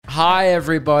Hi,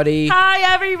 everybody.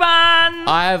 Hi, everyone.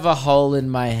 I have a hole in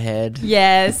my head.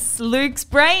 Yes, Luke's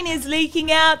brain is leaking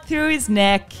out through his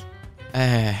neck.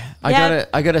 I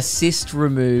got a cyst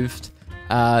removed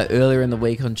earlier in the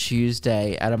week on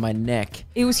Tuesday out of my neck.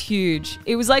 It was huge.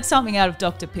 It was like something out of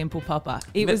Dr. Pimple Popper.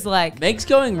 It was like... Meg's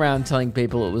going around telling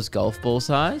people it was golf ball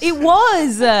size. It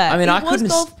was. I mean, it was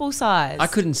golf ball size. I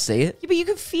couldn't see it. Yeah, but you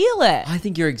could feel it. I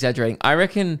think you're exaggerating. I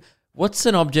reckon, what's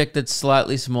an object that's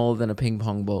slightly smaller than a ping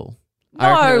pong ball? No, I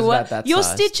reckon it was about that your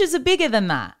size. stitches are bigger than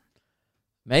that.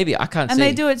 Maybe. I can't see. And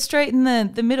they do it straight in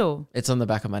the middle. It's on the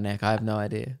back of my neck. I have no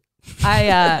idea.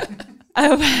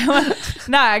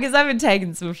 No, because I've been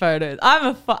taking some photos.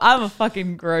 I'm a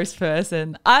fucking gross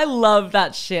person. I love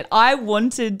that shit. I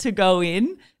wanted to go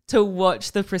in to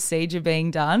watch the procedure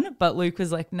being done, but Luke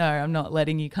was like, no, I'm not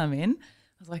letting you come in.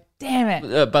 I was like, damn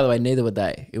it. By the way, neither would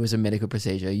they. It was a medical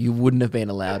procedure. You wouldn't have been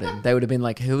allowed in. They would have been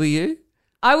like, who are you?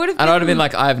 I would have And I would have been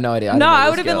like, I have no idea. I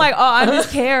would have been like, oh, I'm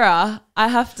this carer. I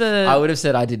have to. I would have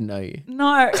said I didn't know you. No,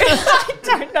 I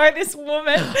don't know this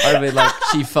woman. I would have been like,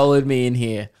 she followed me in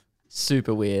here.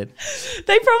 Super weird.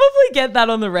 They probably get that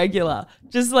on the regular.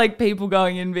 Just like people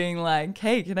going in being like,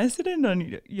 hey, can I sit in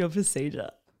on your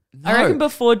procedure? No. I reckon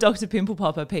before Dr. Pimple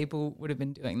Popper, people would have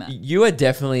been doing that. You are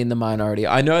definitely in the minority.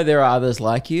 I know there are others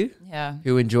like you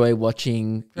who enjoy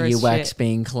watching Gross earwax shit.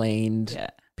 being cleaned, Yeah.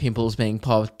 pimples being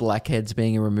popped, blackheads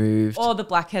being removed, Oh, the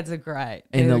blackheads are great.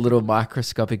 in the They're little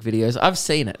microscopic videos. I've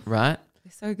seen it, right?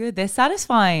 so good. They're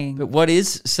satisfying. But what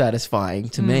is satisfying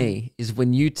to me is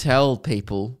when you tell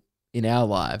people in our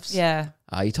lives. Yeah.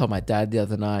 You told my dad the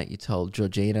other night. You told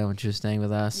Georgina when she was staying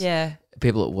with us. Yeah.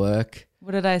 People at work.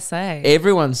 What did I say?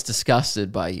 Everyone's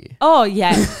disgusted by you. Oh,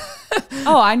 yeah.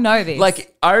 Oh, I know this.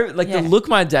 The look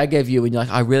my dad gave you when you're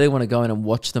like, I really want to go in and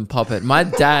watch them pop it. My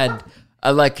dad,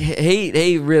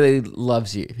 he really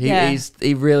loves you.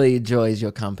 He really enjoys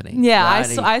your company. Yeah,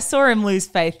 right? I saw him lose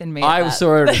faith in me. I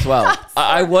saw it as well.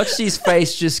 I watched his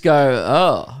face just go,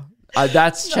 oh.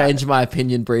 That's changed my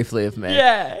opinion briefly of me.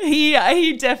 Yeah,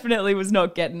 he definitely was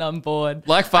not getting on board.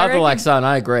 Like father, like son,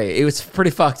 I agree. It was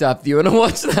pretty fucked up. Do you want to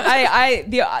watch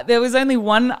that? There was only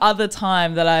one other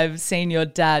time that I've seen your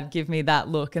dad give me that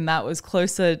look, and that was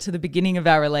closer to the beginning of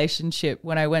our relationship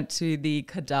when I went to the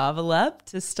cadaver lab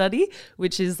to study,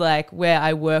 which is like where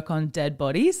I work on dead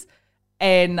bodies.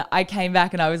 And I came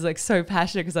back and I was like so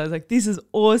passionate because I was like, this is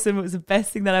awesome. It was the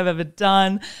best thing that I've ever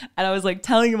done. And I was like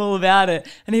telling him all about it.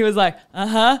 And he was like,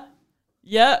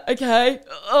 yeah, okay.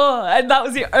 Oh, and that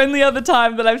was the only other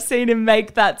time that I've seen him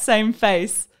make that same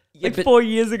face, 4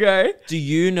 years ago. Do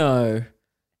you know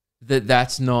that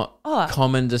that's not Oh.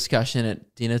 common discussion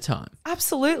at dinner time?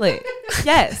 Absolutely.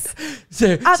 Yes. So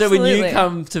when you Absolutely.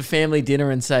 come to family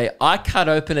dinner and say, I cut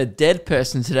open a dead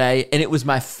person today and it was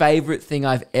my favorite thing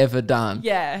I've ever done.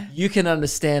 Yeah. You can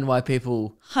understand why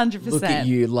people 100%. look at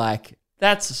you like,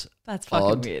 that's fucking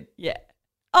odd. weird. Yeah.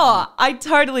 Oh, I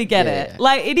totally get Yeah. it.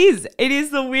 Like it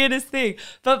is the weirdest thing.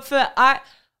 But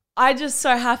I just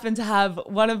so happen to have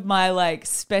one of my like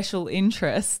special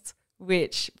interests,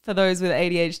 which for those with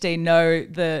ADHD know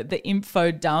the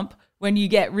info dump, when you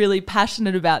get really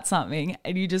passionate about something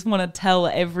and you just want to tell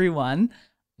everyone.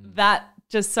 That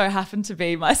just so happened to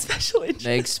be my special interest.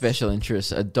 Meg's special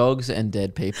interests are dogs and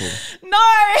dead people.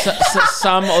 No.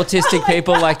 Some autistic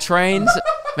people like trains.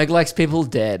 Meg likes people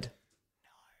dead.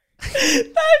 No,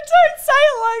 don't say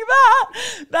it like that.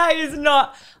 That is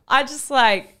not. I just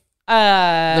like.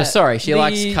 No, sorry. She the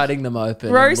likes cutting them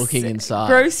open and looking inside.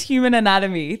 Gross human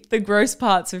anatomy, the gross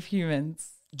parts of humans.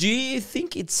 Do you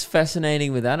think it's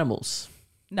fascinating with animals?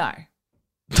 No.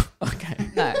 Okay.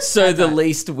 No. So the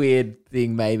least weird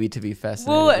thing maybe to be fascinated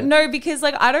Well, with. no, because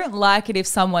like I don't like it if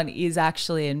someone is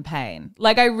actually in pain.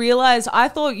 Like I realized, I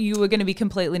thought you were going to be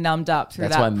completely numbed up through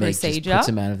That's why that Meg just procedure. puts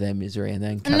them out of their misery and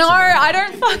then cuts No, them open. I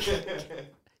don't fucking.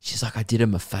 She's like, I did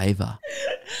him a favor.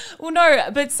 Well, no,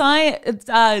 but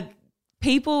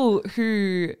people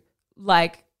who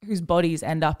like whose bodies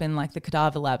end up in like the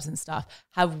cadaver labs and stuff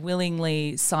have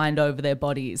willingly signed over their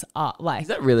bodies. Is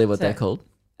that really what they're called?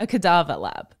 A cadaver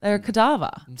lab. They're a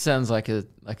cadaver. It sounds like a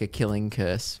killing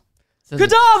curse.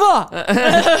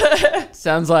 Cadaver!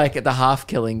 Sounds like the half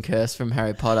killing curse from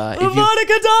Harry Potter. Avada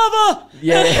Kedavra!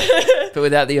 Yeah, but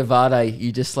without the Avada,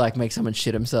 you just like make someone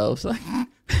shit themselves. Like,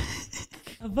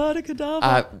 Avada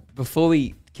Kedavra. before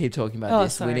we keep talking about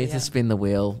this, sorry, we need to spin the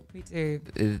wheel. We do.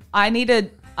 Uh, I need a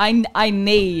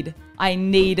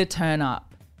turn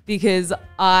up because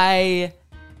I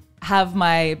have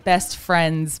my best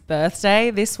friend's birthday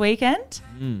this weekend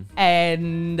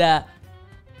and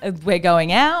we're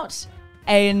going out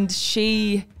and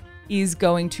she is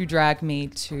going to drag me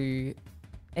to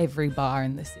every bar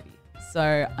in the city.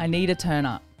 So I need a turn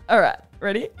up. All right,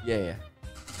 ready? Yeah.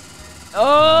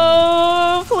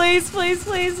 Oh, please. I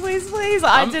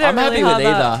did it I'm really happy hard. with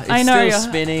either. It's I know still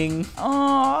spinning.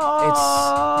 Oh, It's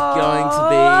going to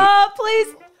be.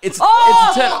 Please. It's a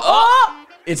turn. Oh,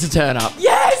 it's a turn up.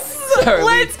 Yes. So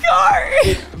Let's go.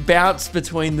 It bounced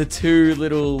between the two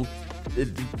little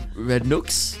red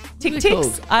nooks. Tick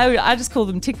ticks. I just call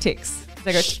them tick ticks.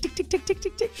 They go tick tick tick tick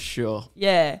tick tick. Sure.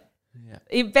 Yeah.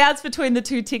 It bounced between the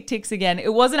two tick ticks again.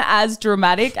 It wasn't as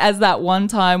dramatic as that one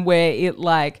time where it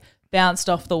like bounced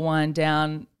off the wind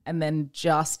down and then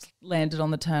just landed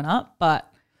on the turn up. But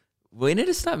we need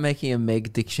to start making a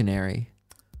Meg dictionary.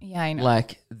 Yeah, I know.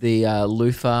 Like the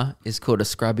loofah is called a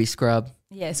scrubby scrub.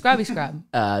 Yeah, scrubby scrub.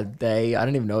 I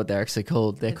don't even know what they're actually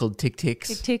called. They're called tick ticks.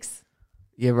 Tick ticks.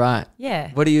 Yeah, right.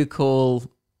 Yeah. What do you call?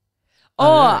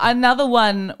 Oh, another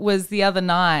one was the other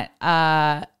night.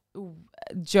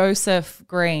 Joseph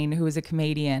Green, who was a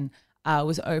comedian,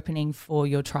 was opening for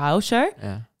your trial show.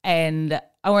 Yeah. And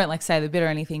I won't like say the bit or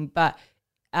anything, but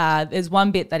there's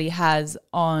one bit that he has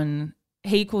on,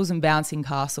 he calls them bouncing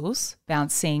castles, and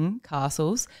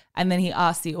then he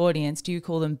asks the audience, do you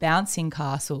call them bouncing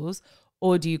castles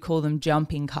or do you call them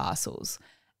jumping castles?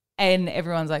 And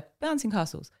everyone's like, bouncing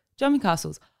castles, jumping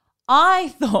castles. I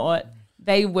thought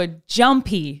they were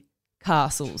jumpy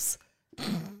castles.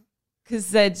 Because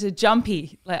they're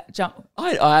jumpy, like jump.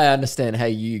 I understand how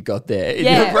you got there in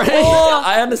Yeah, your brain.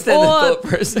 I understand the thought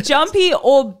process. Jumpy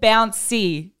or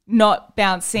bouncy, not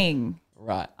bouncing.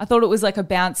 Right. I thought it was like a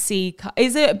bouncy.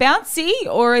 Is it bouncy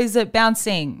or is it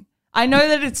bouncing? I know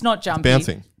that it's not jumpy. It's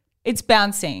bouncing. It's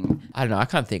bouncing. I don't know. I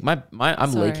can't think. I'm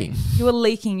Sorry. leaking. You were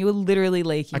leaking. You were literally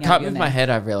leaking. I can't move my head.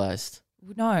 I've realized.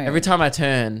 No. Every time I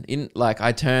turn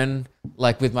I turn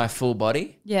like with my full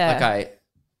body. Yeah.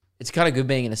 It's kind of good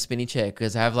being in a spinny chair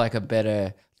because I have like a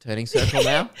better turning circle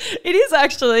now. It is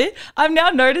actually. I'm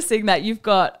now noticing that you've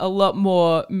got a lot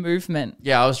more movement.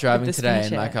 Yeah, I was driving the today spinny and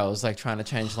chair. like I was like trying to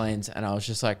change lanes and I was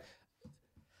just like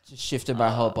shifted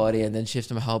my whole body and then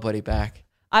shifted my whole body back.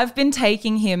 I've been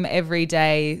taking him every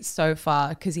day so far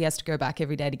because he has to go back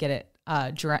every day to get it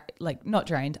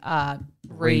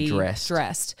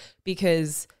redressed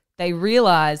because they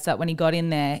realized that when he got in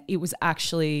there, it was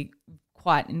actually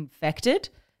quite infected.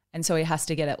 And so he has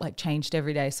to get it like changed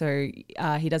every day so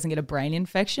he doesn't get a brain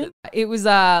infection. It was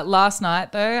last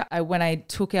night though, when I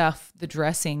took off the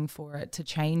dressing for it to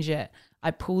change it,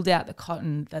 I pulled out the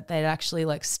cotton that they'd actually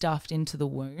like stuffed into the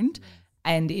wound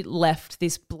and it left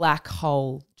this black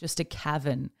hole, just a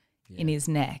cavern in his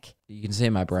neck. You can see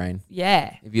my brain.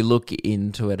 Yeah. If you look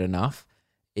into it enough,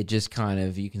 it just kind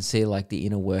of, you can see like the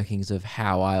inner workings of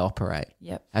how I operate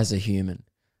as a human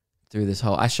through this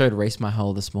hole. I showed Reese my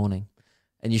hole this morning.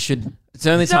 And you should, it's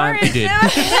the only time you did.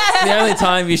 It's the only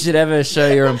time you should ever show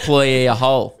your employee a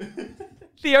hole.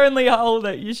 The only hole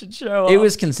that you should show It off.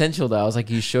 was consensual though. I was like,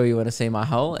 you sure you want to see my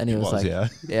hole? And he was like,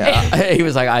 yeah. He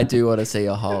was like, I do want to see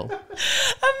your hole.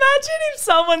 Imagine if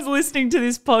someone's listening to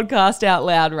this podcast out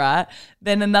loud, right?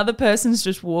 Then another person's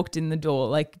just walked in the door,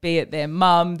 like be it their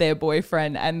mum, their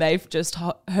boyfriend, and they've just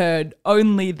heard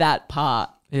only that part.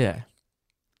 Yeah.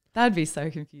 That'd be so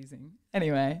confusing.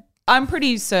 Anyway, I'm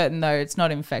pretty certain though it's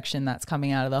not infection that's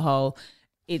coming out of the hole.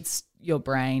 It's your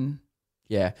brain.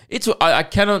 Yeah. I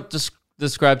cannot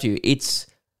describe to you. It's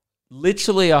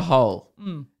literally a hole.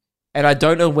 And I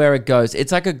don't know where it goes.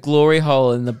 It's like a glory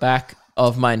hole in the back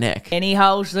of my neck. Any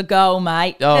hole's a goal,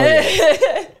 mate. Oh,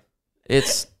 yeah.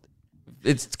 It's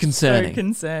concerning. So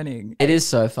concerning. It is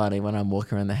so funny when I'm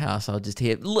walking around the house. I'll just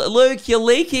hear, Luke, you're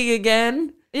leaking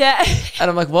again. Yeah. And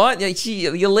I'm like, what? Yeah,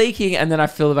 you're leaking. And then I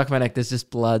feel the back of my neck. There's just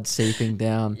blood seeping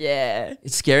down. Yeah.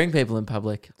 It's scaring people in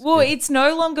public. It's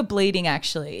no longer bleeding,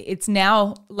 actually. It's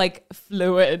now like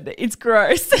fluid. It's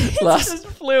gross. It's just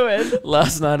fluid.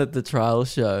 Last night at the trial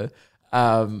show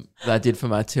that I did for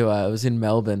my tour, I was in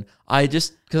Melbourne.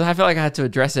 Because I felt like I had to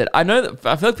address it. I feel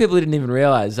like people didn't even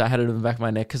realize I had it in the back of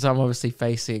my neck because I'm obviously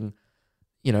facing,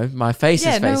 my face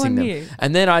is facing them. Knew.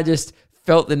 And then I just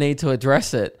felt the need to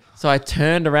address it. So I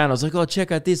turned around. I was like, oh,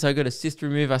 check out this. I got a cyst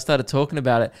removed. I started talking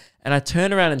about it. And I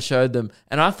turned around and showed them.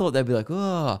 And I thought they'd be like,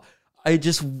 oh. I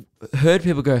just heard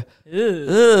people go, ugh.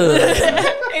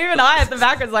 Even I at the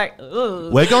back was like,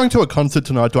 ugh. We're going to a concert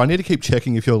tonight. Do I need to keep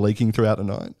checking if you're leaking throughout the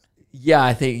night? Yeah,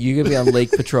 I think you're going to be on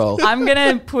leak patrol. I'm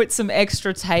going to put some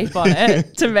extra tape on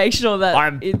it to make sure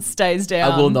that it stays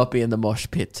down. I will not be in the mosh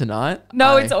pit tonight.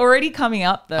 No, it's already coming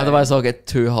up though. Otherwise, I'll get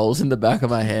 2 holes in the back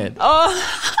of my head.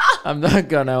 Oh. I'm not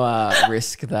going to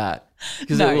risk that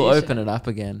because No, it will you open shouldn't. it up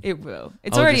again. It will.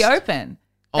 It's I'll already just- open.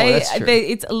 Oh, that's true.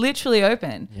 It's literally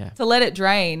open. Yeah. To let it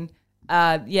drain,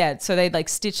 So they like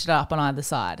stitched it up on either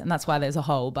side, and that's why there's a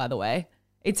hole. By the way,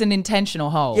 it's an intentional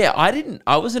hole. Yeah,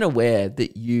 I wasn't aware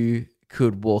that you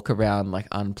could walk around like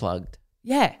unplugged,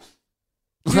 Yeah.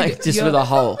 like just with a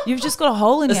hole. You've just got a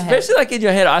hole in your head. Especially like in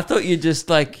your head. I thought you just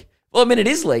like. Well, I mean, it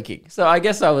is leaking, so I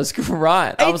guess I was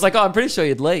right. I was like, oh, I'm pretty sure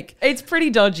you'd leak. It's pretty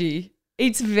dodgy.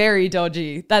 It's very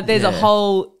dodgy that there's a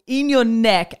hole in your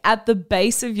neck at the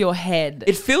base of your head.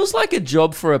 It feels like a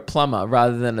job for a plumber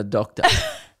rather than a doctor.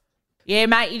 Yeah,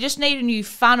 mate, you just need a new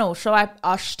funnel. So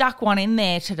I stuck one in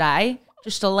there today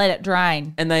just to let it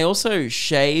drain. And they also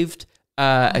shaved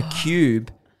a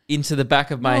cube into the back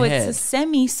of my head. It's a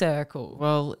semicircle.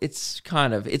 Well, it's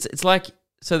kind of it's like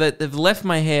so that they've left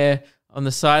my hair on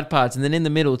the side parts and then in the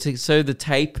middle so the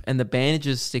tape and the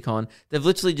bandages stick on. They've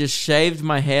literally just shaved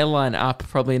my hairline up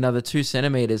probably another 2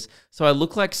 centimeters. So I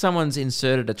look like someone's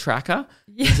inserted a tracker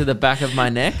into the back of my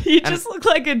neck. You just look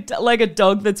like a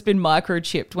dog that's been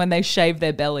microchipped when they shave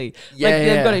their belly.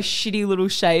 They've got a shitty little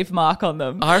shave mark on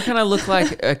them. I reckon I look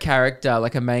like a character,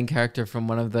 like a main character from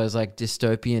one of those like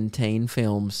dystopian teen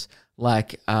films.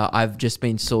 Like I've just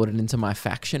been sorted into my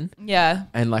faction. Yeah.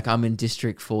 And like I'm in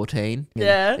District 14.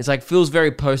 Yeah. It's like feels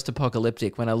very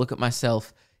post-apocalyptic. When I look at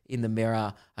myself in the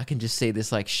mirror, I can just see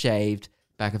this like shaved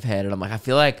back of head. And I'm like, I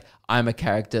feel like I'm a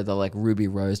character that like Ruby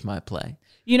Rose might play.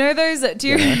 You know those, do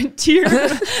you remember?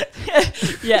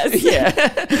 Yes.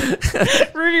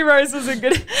 Yeah. Ruby Rose was a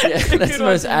good That's the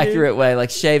most accurate way. Like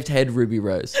shaved head Ruby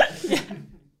Rose. Yeah.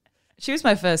 She was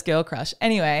my first girl crush.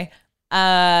 Anyway.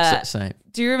 Same.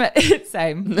 Do you remember?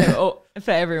 Same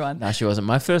for everyone. No, she wasn't.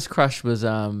 My first crush was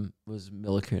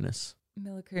Mila Kunis.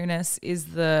 Mila Kunis is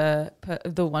the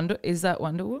Wonder. Is that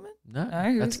Wonder Woman? No,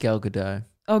 that's Gal Gadot.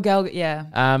 Oh,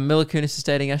 yeah. Mila Kunis is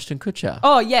dating Ashton Kutcher.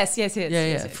 Oh, yes.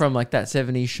 Yeah. From like that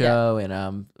 70s show and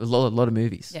a lot of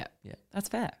movies. Yeah. That's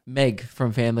fair. Meg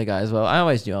from Family Guy as well. I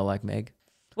always knew I liked Meg.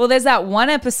 Well, there's that one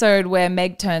episode where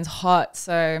Meg turns hot,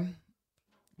 so...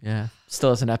 Yeah. Still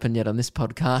hasn't happened yet on this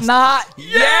podcast. Nah.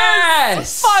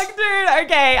 Yes! Fuck, dude.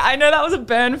 Okay. I know that was a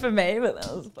burn for me, but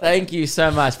that was fun. Thank you so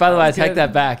much. By the way, I take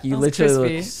that back. You literally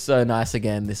crispy. look so nice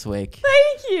again this week.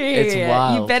 Thank you. It's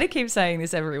wild. You better keep saying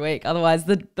this every week. Otherwise,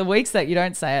 the weeks that you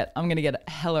don't say it, I'm going to get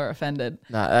hella offended.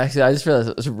 No, actually, I just realized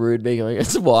it was rude being like,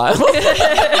 it's wild.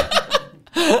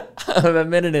 I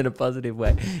meant it in a positive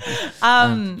way.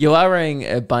 You are wearing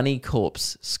a bunny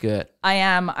corpse skirt. I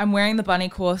am. I'm wearing the bunny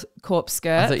corpse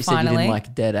skirt. I thought you said you didn't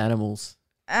like dead animals.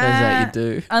 Turns out you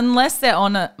do. Unless they're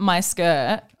on my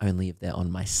skirt. Only if they're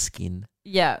on my skin.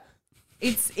 Yeah.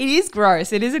 It is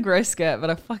gross. It is a gross skirt, but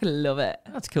I fucking love it.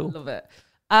 That's cool. Love it.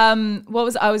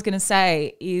 What I was going to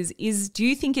say is do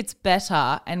you think it's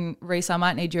better, and Reese, I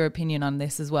might need your opinion on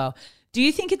this as well. Do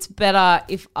you think it's better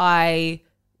if I,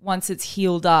 once it's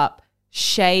healed up,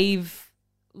 shave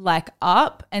like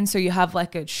up and so you have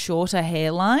like a shorter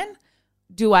hairline?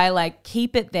 Do I like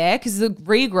keep it there? Because the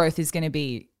regrowth is going to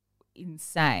be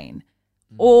insane.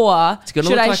 Or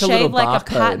should I shave like a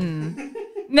pattern?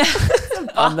 No.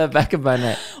 On the back of my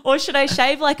neck. Or should I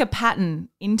shave like a pattern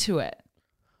into it?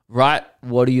 Right,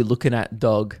 what are you looking at,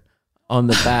 dog? On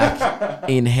the back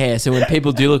in hair. So when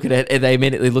people do look at it, they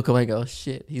immediately look away and go, oh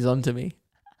shit, he's onto me.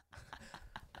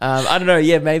 I don't know.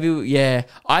 Yeah, maybe. Yeah.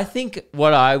 I think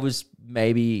what I was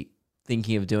maybe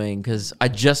thinking of doing, because I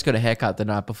just got a haircut the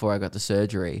night before I got the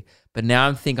surgery, but now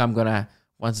I think I'm going to,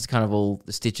 once it's kind of all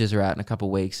the stitches are out in a couple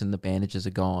of weeks and the bandages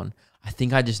are gone, I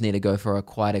think I just need to go for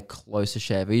quite a closer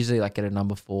shave. I usually like get a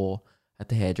number 4 at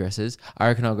the hairdressers. I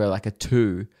reckon I'll go like a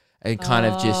 2 and kind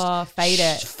of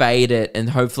just fade it. And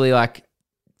hopefully like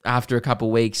after a couple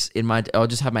of weeks, I'll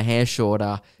just have my hair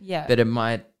shorter. Yeah. But it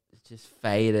might just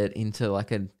fade it into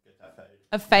like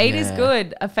a fade is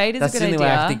good. A fade is a good idea. That's the only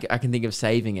way I can think of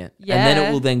saving it. Yeah. And then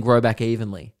it will then grow back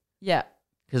evenly. Yeah.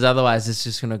 Because otherwise it's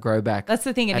just going to grow back. That's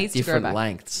the thing. It needs to grow back. Different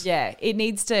lengths. Yeah. You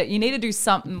need to do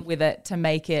something with it to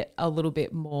make it a little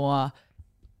bit more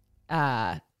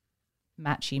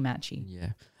matchy.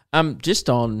 Yeah. Just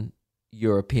on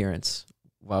your appearance,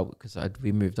 well, because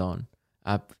we moved on.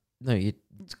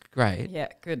 It's great. Yeah,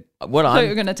 good. What I thought you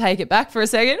were going to take it back for a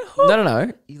second.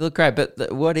 No. You look great.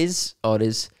 But what is odd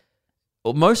is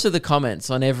most of the comments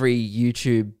on every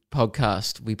YouTube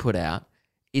podcast we put out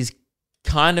is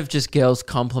kind of just girls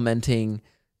complimenting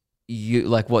you,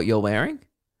 like what you're wearing.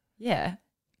 Yeah.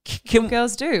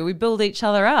 Girls do. We build each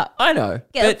other up. I know.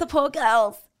 Get the poor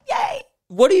girls. Yay.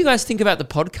 What do you guys think about the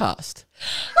podcast?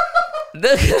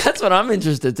 That's what I'm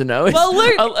interested to know. Well,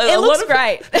 Luke, it looks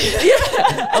great.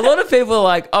 Yeah. A lot of people are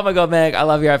like, oh my God, Meg, I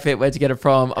love your outfit. Where'd you get it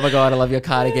from? Oh my God, I love your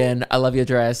cardigan. I love your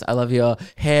dress. I love your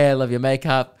hair. I love your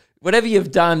makeup. whatever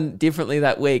you've done differently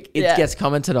that week, it Yeah. gets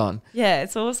commented on. Yeah,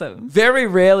 it's awesome. Very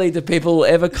rarely do people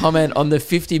ever comment on the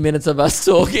 50 minutes of us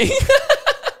talking.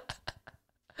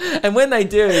 And when they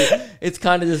do, it's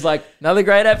kind of just like, another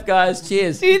great app, guys.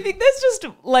 Cheers. Do you think there's just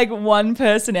like one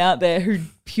person out there who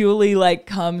purely like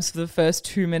comes for the first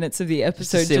 2 minutes of the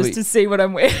episode just to see what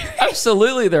I'm wearing?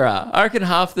 Absolutely there are. I reckon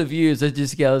half the views are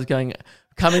just girls coming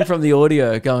from the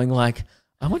audio going like,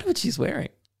 I wonder what she's wearing.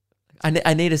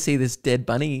 I need to see this dead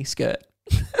bunny skirt.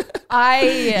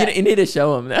 You need to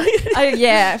show them now.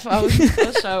 I'll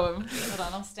show him. Hold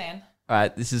on, I'll stand. All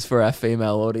right, this is for our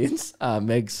female audience.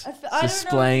 Meg's I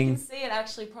displaying. don't know if you can see it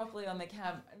actually properly on the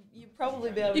cam. You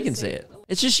probably be able You to can see it.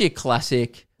 It's just your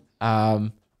classic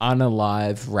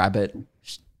unalive rabbit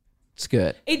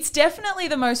skirt. It's definitely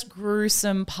the most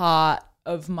gruesome part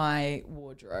of my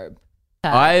wardrobe.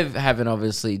 I haven't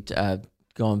obviously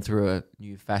gone through a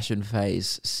new fashion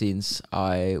phase since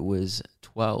I was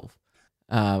 12.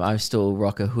 I still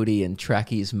rock a hoodie and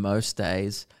trackies most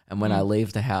days. And when I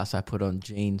leave the house, I put on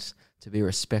jeans to be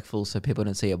respectful so people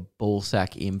don't see a ball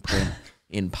sack imprint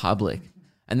in public.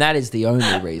 And that is the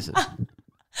only reason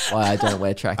why I don't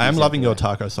wear trackies. I am loving your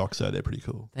everywhere. taco socks, though. They're pretty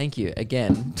cool. Thank you.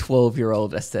 Again,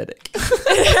 12-year-old aesthetic. Those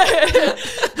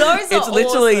It's are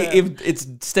literally, awesome. it's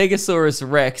Stegosaurus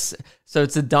Rex, so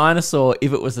it's a dinosaur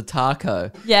if it was a taco.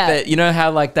 Yeah. But you know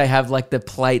how like they have like the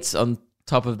plates on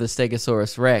top of the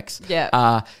Stegosaurus Rex?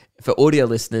 Yeah. For audio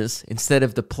listeners, instead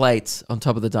of the plates on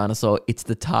top of the dinosaur, it's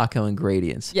the taco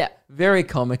ingredients. Yeah. Very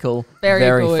comical, Very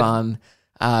very good. fun.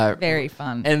 Very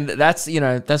fun. And that's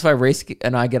why Reese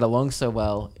and I get along so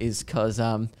well, is because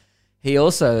he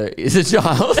also is a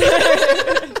child.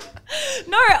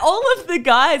 No, all of the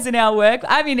guys in our work,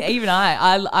 I mean, even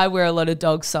I wear a lot of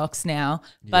dog socks now.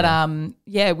 But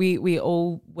we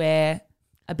all wear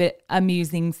a bit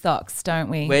amusing socks, don't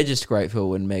we? We're just grateful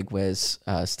when Meg wears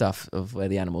stuff of where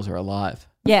the animals are alive.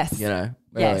 Yes. You know,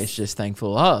 we're Yes. always just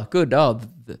thankful. Oh, good. Oh,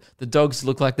 the dogs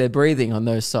look like they're breathing on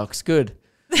those socks. Good.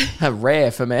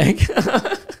 Rare for Meg.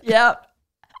 Yep.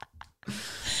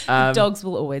 Dogs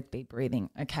will always be breathing.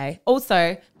 Okay.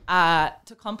 Also,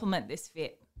 to complement this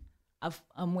fit,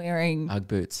 I'm wearing Ugg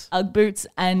boots. Ugg boots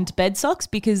and bed socks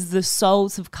because the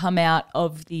soles have come out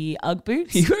of the Ugg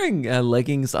boots. You're wearing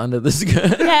leggings under the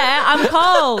skirt. Yeah, I'm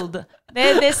cold.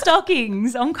 They're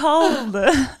stockings. I'm cold.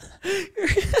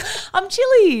 I'm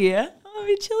chilly. I'm a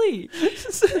bit chilly.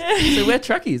 So wear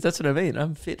trackies. That's what I mean.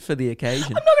 I'm fit for the occasion.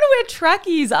 I'm not going to wear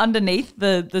trackies underneath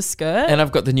the skirt. And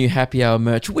I've got the new happy hour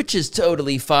merch, which is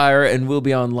totally fire and will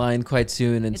be online quite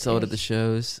soon and sold is. at the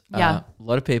shows. Yeah. A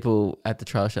lot of people at the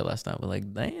trial show last night were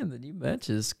like, damn, the new merch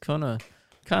is kind of,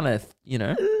 you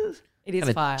know, It is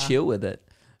kind fire. of chill with it.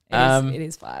 It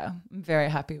is fire. I'm very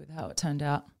happy with how it turned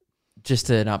out. Just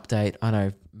an update. I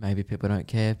know maybe people don't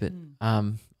care, but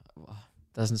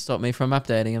doesn't stop me from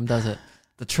updating them, does it?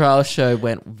 The trial show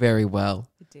went very well.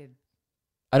 It did.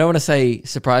 I don't want to say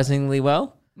surprisingly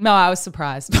well. No, I was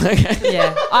surprised. Okay.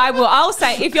 Yeah, I'll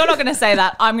say, if you're not going to say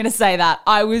that, I'm going to say that.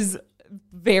 I was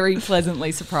very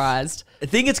pleasantly surprised. I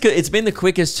think it's good. It's been the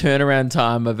quickest turnaround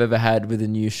time I've ever had with a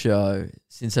new show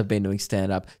since I've been doing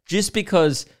stand-up. Just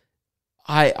because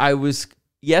I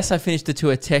finished the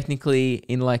tour technically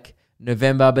in like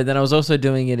November, but then I was also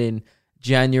doing it in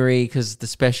January because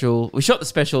we shot the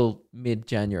special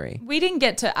mid-January. We didn't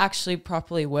get to actually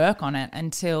properly work on it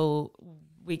until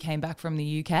we came back from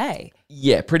the UK.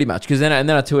 Yeah, pretty much. Because then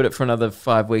I toured it for another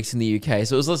 5 weeks in the UK.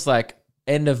 So it was just like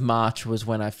end of March was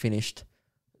when I finished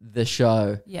the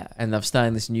show. Yeah. And I'm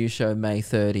starting this new show May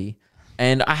 30.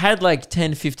 And I had like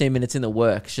 10, 15 minutes in the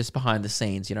works just behind the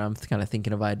scenes. You know, I'm kind of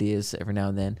thinking of ideas every now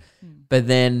and then. But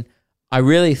then I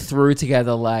really threw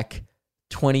together like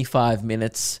 25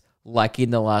 minutes like in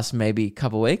the last maybe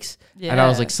couple of weeks. And I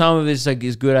was Yeah. like, some of it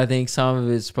is good, I think. Some of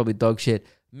it's probably dog shit.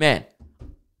 Man,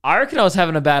 I reckon I was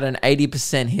having about an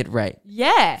 80% hit rate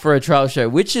Yeah. for a trial show,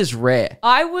 which is rare.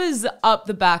 I was up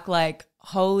the back like,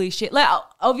 holy shit. Like,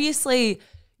 obviously,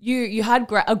 you had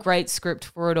a great script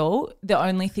for it all. The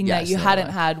only thing that Yes, you so hadn't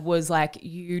did I. had was like,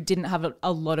 you didn't have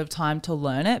a lot of time to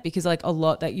learn it because like a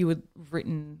lot that you had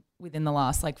written within the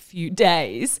last like few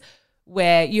days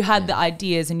where you had the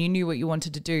ideas and you knew what you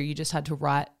wanted to do. You just had to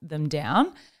write them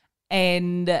down.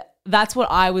 And that's what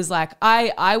I was like.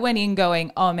 I went in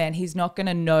going, oh man, he's not going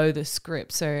to know the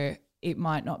script. So it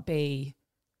might not be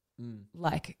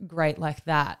like great like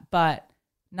that. But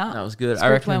no, That was good. I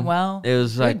Script reckon went well. It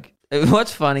was like,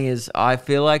 what's funny is I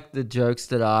feel like the jokes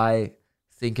that I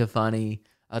think are funny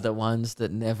are the ones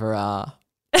that never are.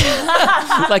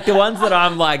 Like the ones that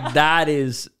I'm like, that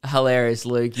is hilarious,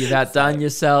 Luke. You've outdone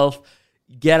yourself.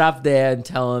 get up there and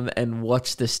tell them and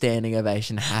watch the standing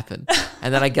ovation happen.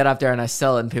 And then I get up there and I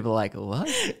sell it and people are like, what?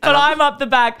 But I'm up the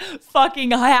back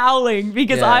fucking howling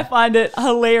because Yeah. I find it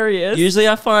hilarious. Usually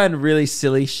I find really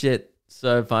silly shit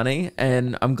so funny,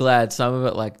 and I'm glad some of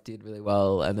it like did really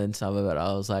well, and then some of it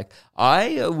I was like,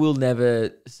 I will never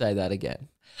say that again.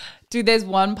 Dude, there's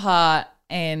one part,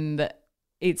 and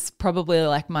it's probably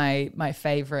like my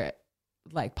favorite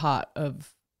like part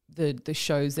of the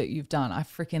shows that you've done. I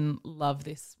freaking love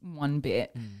this one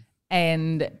bit.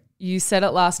 And you said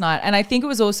it last night, and I think it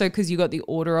was also because you got the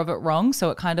order of it wrong,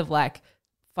 so it kind of like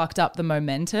fucked up the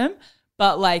momentum.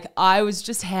 But like I was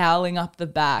just howling up the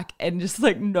back and just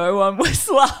like no one was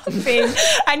laughing.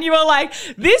 And you were like,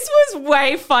 this was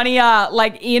way funnier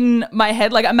like in my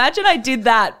head. Like imagine I did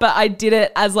that, but I did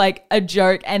it as like a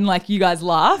joke and like you guys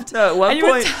laughed. No, at one and you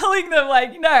were point- telling them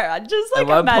like, no, I just like At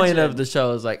one imagine. point of the show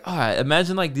I was like, all right,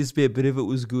 imagine like this bit, but if it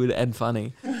was good and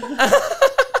funny.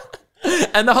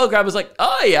 And the whole crowd was like,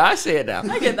 oh yeah, I see it now.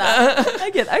 I get that.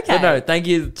 Okay. But no, thank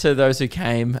you to those who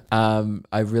came.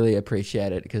 I really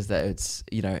appreciate it because it's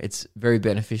it's very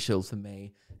beneficial for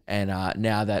me, and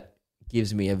now that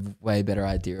gives me a way better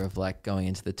idea of like going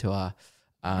into the tour,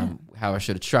 how I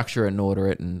should structure it and order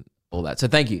it and all that. So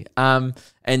thank you. And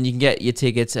you can get your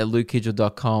tickets at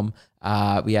lukekidgel.com.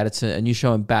 We added a new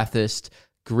show in Bathurst.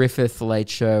 Griffith Late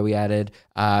Show we added.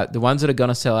 The ones that are going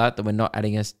to sell out that we're not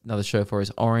adding another show for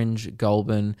is Orange,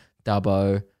 Goulburn,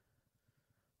 Dubbo.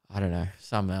 I don't know,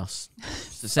 something else.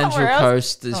 The Central Somewhere else.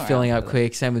 Coast is Somewhere filling else. up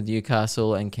quick. Same with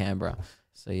Newcastle and Canberra.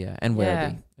 So yeah, and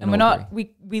Werribee. And we're not,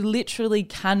 we literally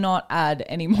cannot add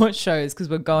any more shows because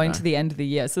we're going to the end of the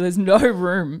year. So there's no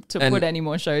room to And- put any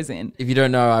more shows in. If you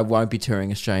don't know, I won't be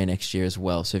touring Australia next year as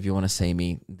well. So if you want to see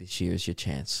me, this year is your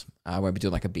chance. I won't be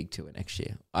doing like a big tour next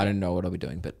year. I don't know what I'll be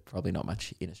doing, but probably not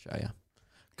much in Australia.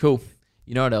 Cool.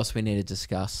 You know what else we need to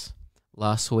discuss?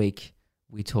 Last week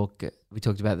we talked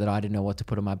about that I didn't know what to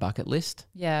put on my bucket list.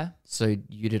 Yeah. So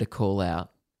you did a call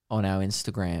out on our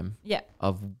Instagram Yeah.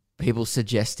 of people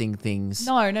suggesting things.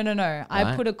 No. I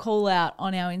Right. put a call out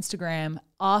on our Instagram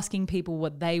asking people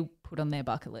what they put on their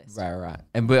bucket list. Right.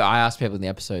 And I asked people in the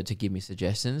episode to give me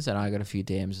suggestions, and I got a few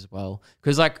DMs as well.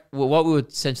 Because like what we were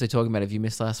essentially talking about, if you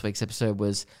missed last week's episode,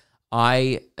 was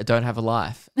I don't have a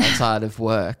life outside of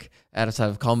work, outside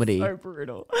of comedy. So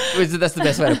brutal. That's the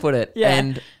best way to put it. Yeah.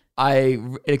 And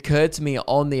it occurred to me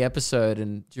on the episode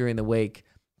and during the week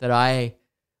that I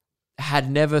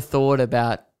had never thought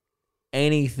about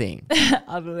anything.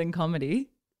 Other than comedy.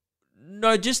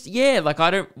 No, just, yeah, like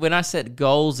when I set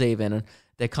goals even,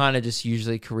 they're kind of just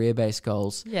usually career-based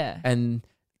goals. Yeah. And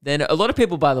then a lot of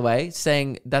people, by the way,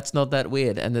 saying that's not that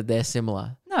weird and that they're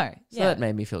similar. No. So Yeah. that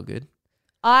made me feel good.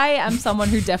 I am someone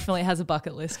who definitely has a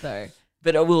bucket list though.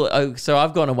 But so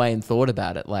I've gone away and thought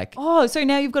about it. Like Oh, so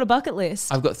now you've got a bucket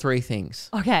list. I've got 3 things.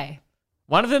 Okay.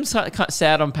 One of them's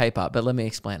sad on paper, but let me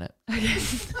explain it.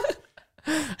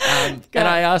 And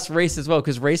I asked Reese as well,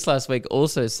 because Reese last week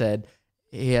also said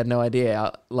he had no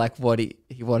idea like what he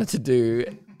wanted to do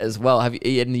as well.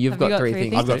 And you've got 3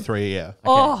 things. I've got too? 3, yeah.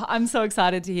 Oh, I'm so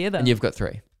excited to hear them. And you've got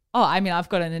 3. Oh, I mean, I've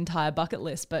got an entire bucket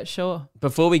list, but sure.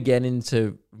 Before we get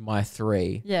into my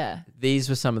 3, Yeah. these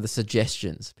were some of the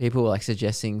suggestions. People were like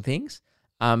suggesting things.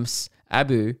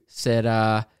 Abu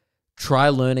said, try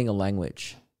learning a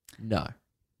language. No.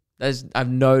 I've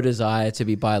no desire to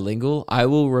be bilingual. I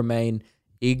will remain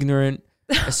ignorant,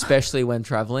 especially when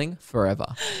traveling, forever.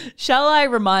 Shall I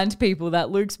remind people that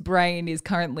Luke's brain is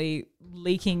currently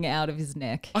leaking out of his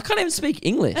neck? I can't even speak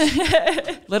English,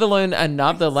 let alone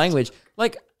another language.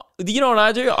 Like, you know what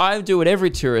I do? I do what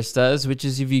every tourist does, which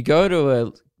is if you go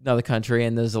to another country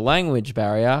and there's a language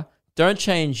barrier, don't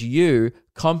change you,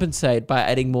 compensate by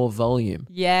adding more volume.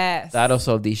 Yes. That'll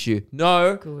solve the issue.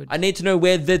 No, Good. I need to know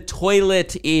where the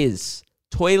toilet is.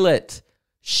 Toilet,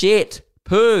 shit,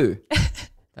 poo.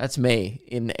 That's me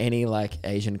in any like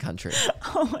Asian country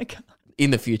Oh my God. in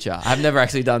the future. I've never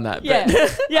actually done that. Yeah.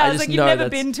 But Yeah. I was just like, you've know never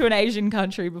that's- been to an Asian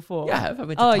country before. Yeah, I have. I've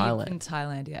been to Oh, Thailand. you've been to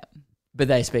Thailand, yeah. But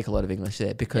they speak a lot of English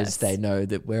there because Yes. they know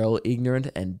that we're all ignorant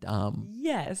and dumb.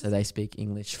 Yes. So they speak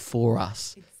English for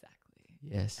us. Exactly.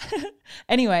 Yes.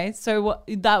 Anyway, so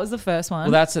that was the first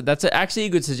one. Well, that's actually a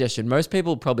good suggestion. Most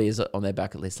people probably is on their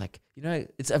bucket list. Like,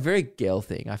 it's a very girl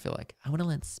thing. I feel like I want to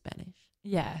learn Spanish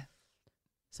yeah.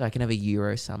 so I can have a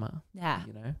Euro summer. Yeah.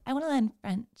 I want to learn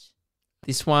French.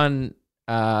 This one,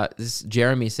 this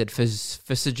Jeremy said for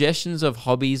suggestions of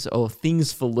hobbies or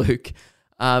things for Luke.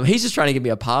 He's just trying to give me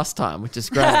a pastime, which is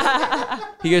great.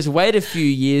 He goes, wait a few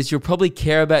years, you'll probably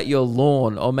care about your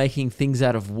lawn or making things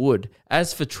out of wood.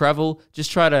 As for travel,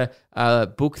 just try to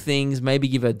book things, maybe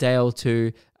give a day or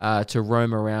two to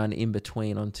roam around in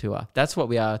between on tour. That's what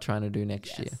we are trying to do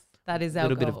next year. That is A our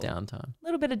little bit of goal. downtime. A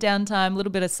little bit of downtime, a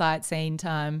little bit of sightseeing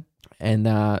time. And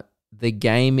the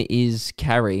game is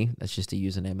Carrie, that's just a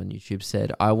username on YouTube,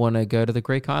 said, I want to go to the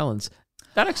Greek islands.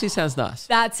 That actually sounds nice.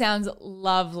 That sounds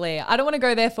lovely. I don't want to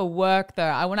go there for work though.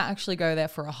 I want to actually go there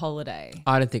for a holiday.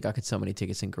 I don't think I could sell many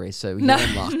tickets in Greece, so No, you're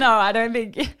in luck. no, I don't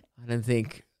think. I don't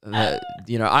think that,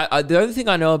 I the only thing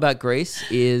I know about Greece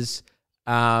is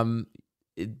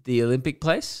the Olympic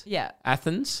place, Yeah.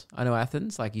 Athens. I know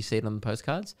Athens, like you see it on the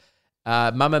postcards.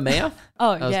 Mamma Mia,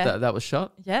 Oh, that was, yeah. that was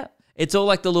shot. Yeah. It's all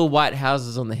like the little white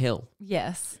houses on the hill.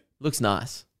 Yes. Looks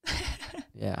nice.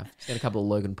 Yeah, just got a couple of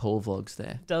Logan Paul vlogs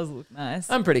there. Does look nice.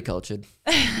 I'm pretty cultured.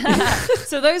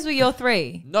 So those were your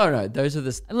three. No, those are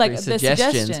the Like, three the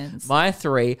suggestions. suggestions. My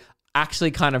three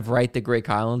actually kind of rate the Greek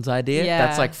islands idea. Yeah.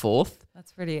 That's like fourth.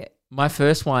 That's pretty. My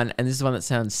first one, and this is one that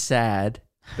sounds sad,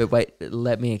 but wait,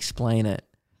 let me explain it.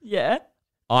 Yeah.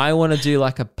 I want to do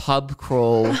like a pub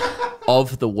crawl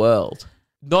of the world.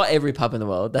 Not every pub in the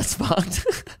world. That's fucked.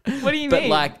 What do you But mean?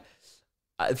 like,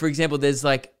 for example, there's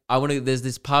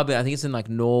this pub, I think it's in like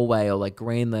Norway or like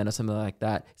Greenland or something like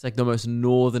that. It's like the most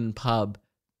northern pub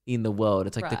in the world.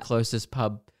 It's like the Right. closest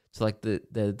pub to like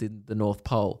the North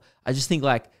Pole. I just think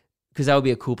like, because that would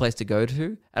be a cool place to go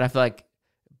to. And I feel like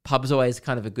pub's always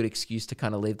kind of a good excuse to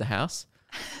kind of leave the house.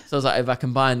 So I was like, if I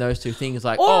combine those two things,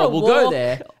 like, Or a we'll go walk,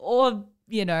 there. Or,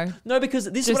 No, because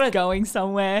this is just what going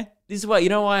somewhere. this is why, you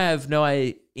know why I have no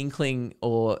inkling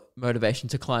or motivation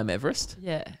to climb Everest?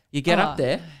 Yeah. You get Oh. up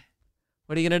there,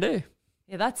 what are you going to do?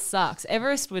 Yeah, that sucks.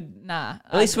 Everest would, nah.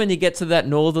 At least when you get to that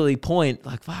northerly point,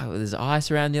 like, wow, there's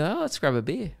ice around you. Like, let's grab a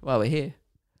beer while we're here.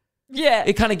 Yeah.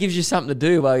 It kind of gives you something to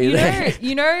do while you're there.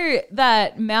 You know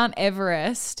that Mount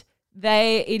Everest,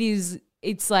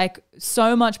 it's like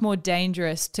so much more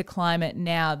dangerous to climb it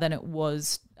now than it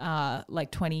was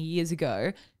like 20 years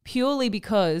ago, purely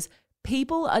because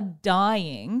people are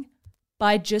dying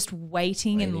by just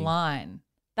waiting in line.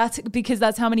 That's because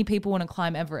that's how many people want to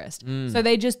climb Everest. So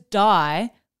they just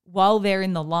die while they're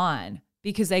in the line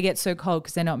because they get so cold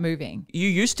because they're not moving. You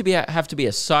used to have to be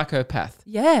a psychopath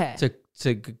Yeah.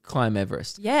 to climb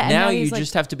Everest. Yeah, and Now now you he's like-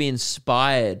 just have to be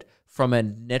inspired from a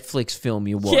Netflix film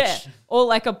you watch. Yeah. Or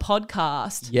like a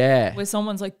podcast. Yeah. Where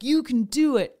someone's like, you can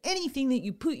do it. Anything that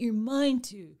you put your mind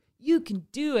to, you can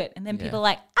do it. And then Yeah. people are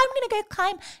like, I'm going to go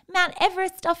climb Mount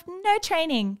Everest off no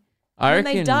training. I And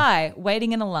they reckon die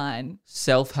waiting in a line.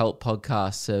 self-help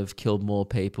podcasts have killed more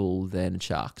people than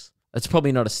sharks. That's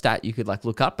probably not a stat you could like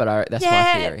look up, but that's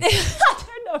my theory. I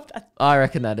don't know if that's. I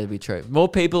reckon that'd be true. More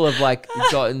people have like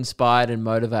got inspired and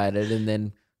motivated and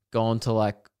then gone to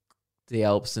like the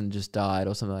Alps and just died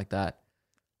or something like that.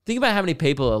 Think about how many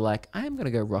people are like, I am going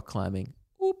to go rock climbing.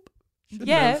 Oop. Shouldn't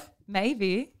Yeah, have.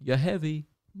 maybe. You're heavy.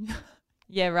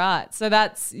 Yeah, right. So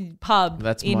that's pub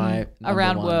That's in my number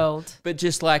around one. world. But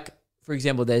just like, for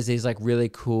example, there's these like really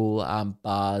cool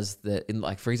bars that in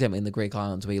like, for example, in the Greek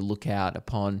islands where you look out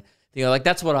upon, like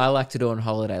that's what I like to do on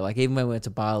holiday. Like even when we went to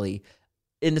Bali,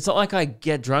 and it's not like I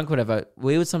get drunk, whatever.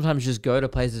 We would sometimes just go to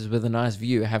places with a nice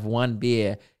view, have one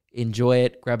beer, enjoy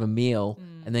it, grab a meal,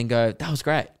 and then go, that was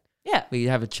great. Yeah. We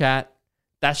have a chat.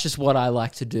 That's just what I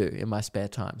like to do in my spare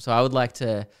time. So I would like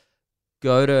to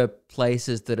go to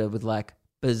places that are with like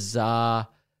bizarre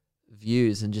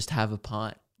views and just have a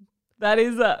pint. That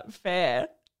is fair.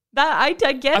 That I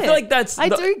get it. I feel like that's I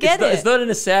do get it's not, it. it's not in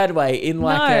a sad way. In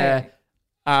like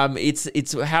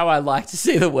it's how I like to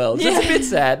see the world. So it's a bit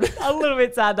sad. a little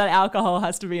bit sad that alcohol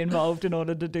has to be involved in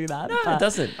order to do that. No, but it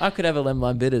doesn't. I could have a lemon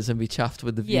lime bitters and be chuffed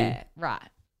with the view. Yeah, right.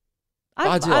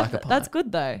 I do like a pint. That's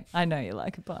good though. I know you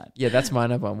like a pint. Yeah, that's my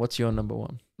number one. What's your number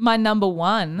one? My number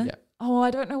one. Yeah. Oh,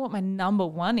 I don't know what my number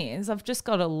one is. I've just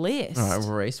got a list. All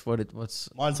right, Reese, what's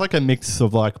Mine's like a mix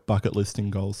of like bucket list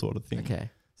and goal sort of thing. okay?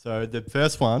 So the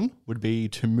first one would be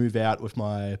to move out with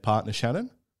my partner Shannon.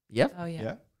 Yep. Oh yeah.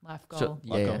 Yeah. Life goal. So,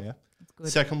 Like, yeah. oh, yeah. That's good.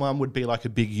 Second one would be like a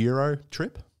big Euro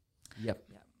trip. Yep.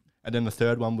 And then the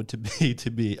third one would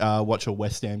be watch a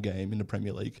West Ham game in the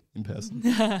Premier League in person.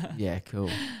 Yeah, cool.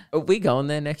 Are we going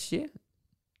there next year?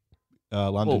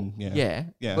 London, Well, yeah.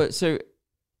 Yeah. But, so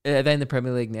are they in the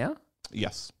Premier League now?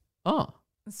 Yes. Oh.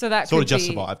 So that Sort could of just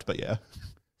be, survived, but yeah.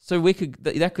 So we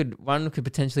could one could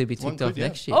potentially be One ticked off could, yeah.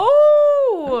 next year.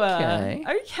 Oh. Okay.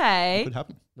 Okay. Could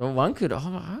happen. Well, one could.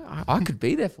 I could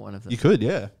be there for one of them. You could,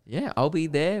 yeah. Yeah, I'll be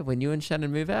there when you and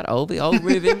Shannon move out. I'll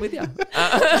move in with you.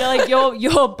 You're like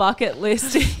your bucket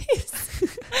list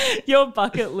Your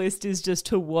bucket list is just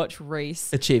to watch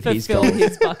Reese Achieve his fulfill goal.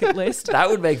 his bucket list. That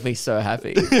would make me so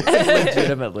happy.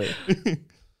 Legitimately.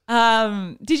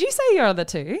 Did you say your other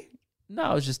two? No,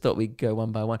 I just thought we'd go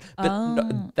one by one. But no,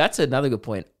 Oh. that's another good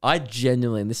point. I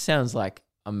genuinely, and this sounds like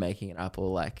I'm making it up or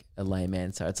like a lame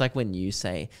answer. It's like when you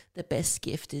say the best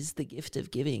gift is the gift of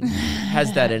giving,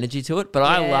 has that energy to it. But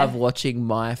I Yeah. love watching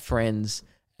my friends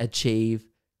achieve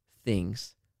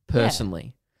things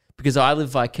personally because I live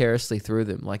vicariously through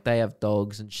them. Like they have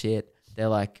dogs and shit. They're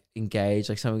like engaged,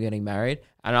 like some are getting married.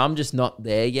 And I'm just not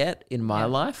there yet in my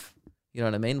life. You know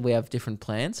what I mean? We have different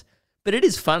plans. But it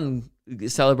is fun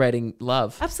celebrating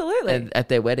love Absolutely. at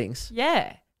their weddings.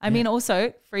 Yeah. I mean,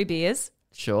 also free beers.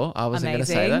 Sure, I wasn't going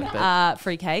to Amazing. say that.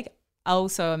 Free cake.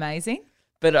 Also amazing.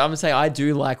 But I'm going to say I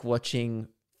do like watching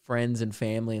friends and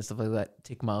family and stuff like that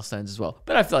tick milestones as well.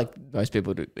 But I feel like most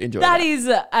people do enjoy that. That is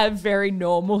a very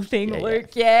normal thing, Yeah, Luke.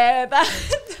 Yeah,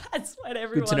 that's what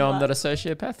everyone Good to know I'm not likes. a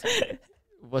sociopath.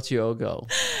 What's your goal?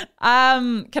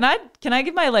 Can I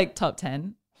give my like top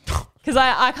 10? Because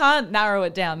I can't narrow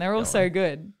it down. They're all so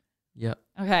good. Yeah.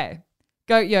 Okay.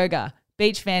 Goat yoga.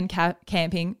 Beach van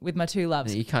camping with my two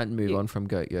loves. You can't move on from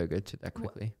goat yoga to that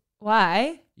quickly.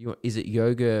 Why? Is it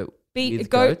yoga with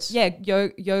goat, goats? Yeah,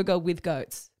 yoga with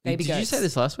goats. Baby Did goats. you say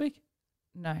this last week?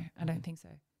 No, I don't think so.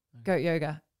 Goat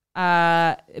yoga.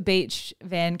 Beach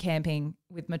van camping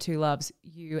with my two loves,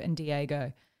 you and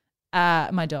Diego.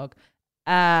 My dog.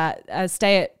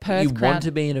 Stay at Perth You Crown. want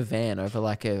to be in a van over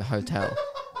like a hotel.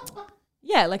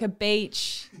 Yeah, like a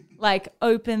beach, like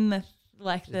open the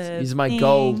Is my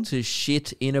goal to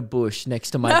shit in a bush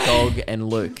next to my dog and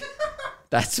Luke.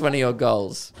 That's one of your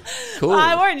goals. Cool.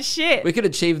 I won't shit. We could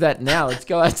achieve that now. Let's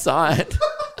go outside.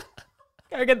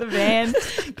 Go get the van.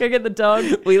 Go get the dog.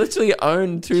 We literally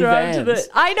own two Drive to vans.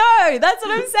 the. I know. That's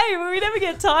what I'm saying. But we never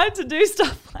get time to do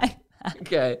stuff like that.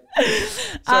 Okay.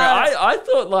 Sorry, I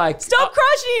thought like... Stop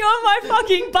crushing on my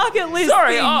fucking bucket list.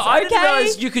 Sorry, things, I didn't okay?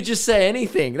 realize you could just say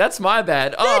anything. That's my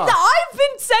bad. I've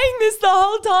been saying this the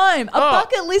whole time. A Oh.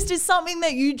 bucket list is something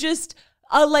that you just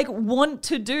like want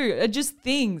to do. Are just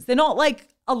things. They're not like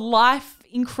a life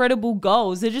incredible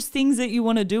goals. They're just things that you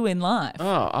want to do in life. Oh,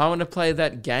 I want to play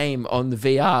that game on the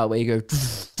VR where you go...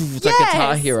 It's like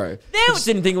Guitar Hero. I just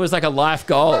didn't think it was like a life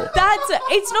goal.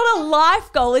 It's not a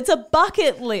life goal. It's a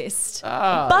bucket list.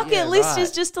 Ah, a bucket yeah, list right.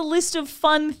 is just a list of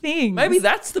fun things. Maybe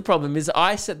that's the problem is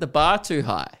I set the bar too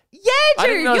high. Yeah, I didn't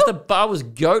dude. realize You're the bar was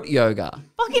goat yoga.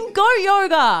 fucking goat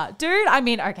yoga, dude. I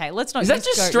mean, okay, let's not. Is that use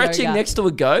just goat stretching yoga. next to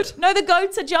a goat? No, the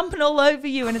goats are jumping all over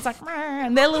you, and it's like, "Meow,"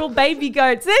 and they're little baby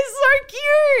goats. They're so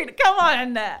cute. Come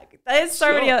on, there's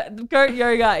so many. Goat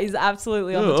yoga is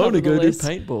absolutely on the top of the list.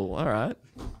 paintball. All right.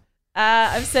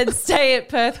 I've said stay at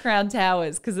Perth Crown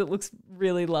Towers because it looks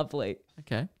really lovely.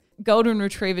 Okay. Golden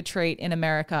Retriever treat in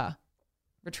America.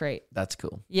 Retreat. That's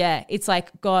cool. Yeah, it's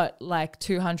like got like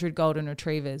 200 golden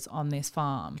retrievers on this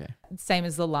farm. Okay. Same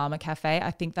as the Llama Cafe. I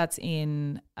think that's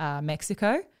in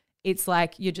Mexico. It's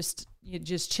like you're just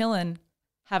chilling,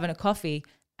 having a coffee,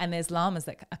 and there's llamas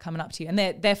that are coming up to you, and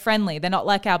they're friendly. They're not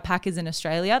like alpacas in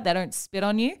Australia. They don't spit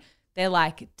on you. They're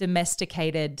like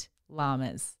domesticated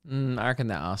llamas. I reckon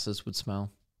their asses would smell.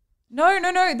 No.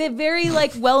 They're very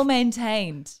like well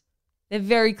maintained. They're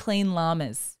very clean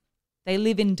llamas. They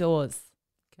live indoors.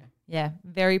 Okay. Yeah,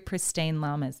 very pristine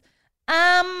llamas.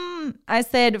 I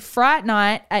said Fright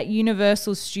Night at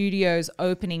Universal Studios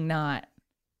opening night.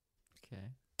 Okay.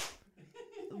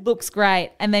 Looks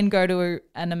great. And then go to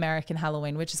an American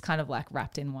Halloween, which is kind of like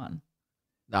wrapped in one.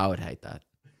 No, I would hate that.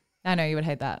 I know you would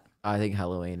hate that. I think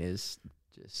Halloween is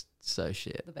just so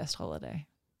shit. The best holiday.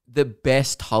 The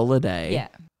best holiday. Yeah.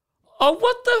 Oh,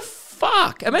 what the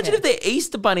fuck? Imagine if the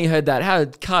Easter Bunny heard that. How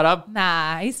it'd cut up.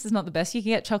 Nah, Easter's not the best. You can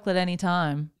get chocolate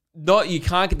anytime. You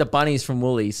can't get the bunnies from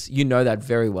Woolies. You know that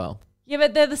very well. Yeah,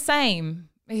 but they're the same.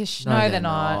 Ish. No, they're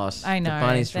not. I know. The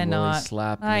bunnies they're from Woolies not.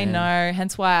 slap. I man. know.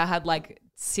 Hence why I had like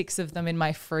 6 of them in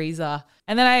my freezer.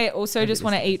 And then I also just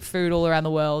want to eat food all around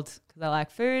the world because I like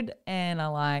food and I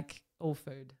like all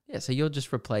food. Yeah, so you're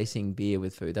just replacing beer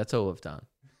with food. That's all we've done.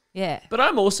 Yeah. But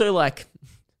I'm also like,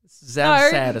 sounds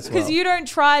sad as well. because you don't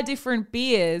try different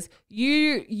beers.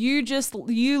 You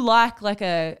like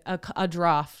a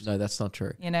draft. No, that's not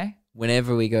true. You know.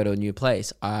 Whenever we go to a new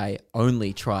place, I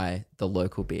only try the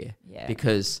local beer. Yeah.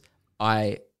 Because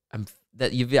you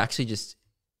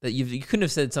couldn't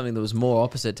have said something that was more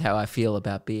opposite to how I feel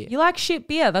about beer. You like shit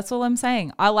beer. That's all I'm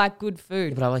saying. I like good Yeah,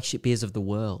 food. but I like shit beers of the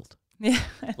world. Yeah.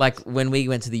 Like when we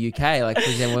went to the UK, like for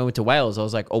example, when we went to Wales, I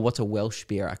was like, oh, what's a Welsh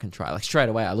beer I can try? Like straight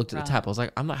away, I looked at the tap. I was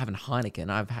like, I'm not having Heineken.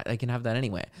 I can have that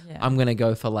anywhere. Yeah. I'm going to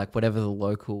go for like whatever the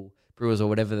local brewers or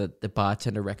whatever the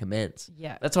bartender recommends.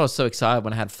 Yeah. That's why I was so excited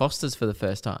when I had Foster's for the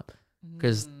first time,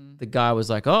 because the guy was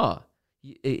like, oh,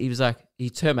 he was like, he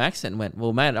turned my accent and went,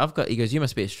 well, man, he goes, you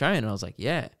must be Australian. And I was like,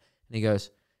 yeah. And he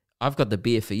goes, I've got the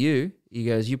beer for you. He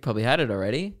goes, you probably had it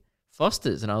already.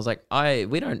 Foster's. And I was like,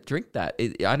 we don't drink that. They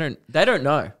don't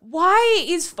know.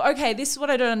 Okay, this is what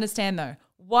I don't understand though.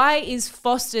 Why is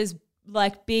Foster's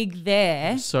like big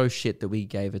there, So shit that we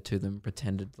gave it to them,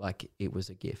 pretended like it was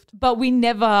a gift. but we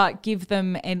never give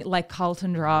them any like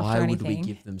Carlton Draft Why or would anything?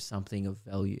 we give them something of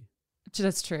value?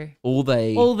 That's true. All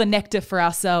the nectar for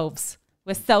ourselves.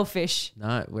 We're selfish.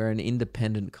 No, we're an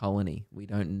independent colony. We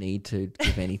don't need to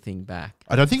give anything back.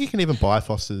 I don't think you can even buy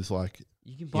Foster's like.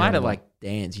 You can buy it at like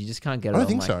Dan's. You just can't get it I don't on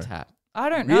think like so. tap. I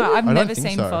don't know. Really? I've I don't never think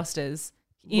seen so. Foster's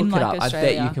in Look it like up. Australia.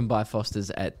 I bet you can buy Foster's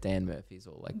at Dan Murphy's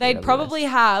or like. They'd BWS. probably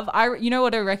have. You know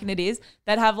what I reckon it is?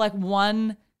 They'd have like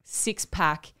 1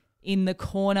 6-pack in the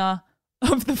corner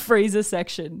of the freezer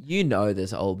section. You know,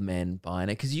 there's old men buying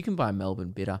it because you can buy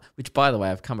Melbourne Bitter, which by the way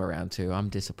I've come around to. I'm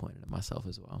disappointed in myself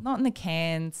as well. Not in the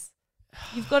cans.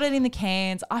 You've got it in the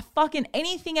cans.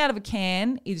 Anything out of a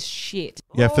can is shit.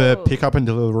 Yeah, for Oh. pickup and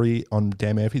delivery on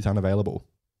Dan Murphy's unavailable.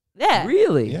 Yeah.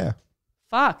 Really? Yeah.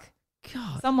 Fuck.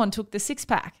 God. Someone took the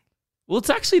 6-pack. Well, it's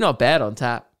actually not bad on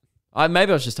tap.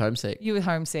 Maybe I was just homesick. You were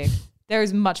homesick. There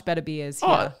is much better beers here.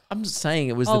 Oh, I'm just saying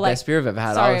it was the like, best beer I've ever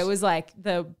had. Sorry, it was like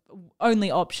the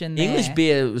only option there. English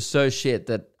beer was so shit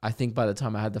that I think by the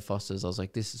time I had the Fosters, I was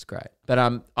like, this is great. But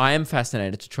I am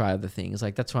fascinated to try other things.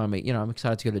 Like that's why I'm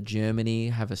excited to go to Germany,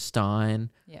 have a Stein.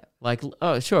 Yeah. Like,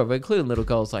 oh, sure, but including little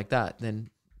goals like that, then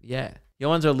yeah. Your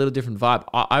ones are a little different vibe.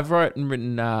 I've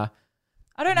written I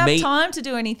don't have meet- time to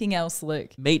do anything else,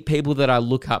 Luke. meet people that I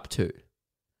look up to.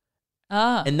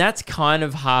 And that's kind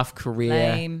of half career.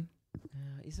 Lame.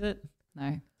 Is it?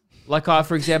 No. Like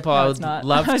for example, No, I it's would not.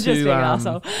 love I was just to being an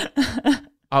asshole.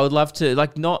 I would love to,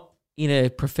 like, not in a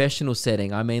professional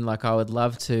setting. I mean, like, I would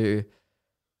love to,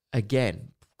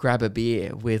 again, grab a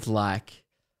beer with, like,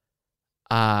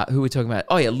 who are we talking about?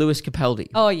 Oh, yeah, Lewis Capaldi.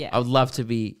 Oh, yeah. I would love to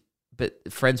be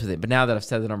friends with him. But now that I've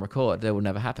said that on record, that will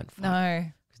never happen. No.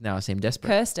 Because now I seem desperate.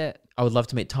 Cursed it. I would love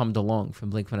to meet Tom DeLonge from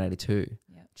Blink-182.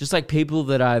 Yeah. Just, like, people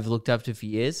that I've looked up to for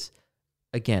years.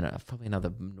 Again, probably another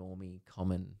normie,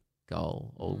 common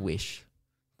goal or wish.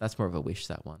 That's more of a wish,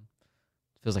 that one.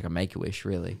 Feels like a make-a-wish,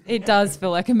 really. It does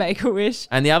feel like a make-a-wish.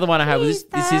 And the other one I have is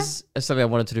Please, this is something I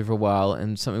wanted to do for a while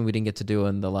and something we didn't get to do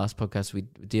in the last podcast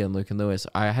with Dion, Luke and Lewis.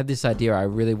 I had this idea. I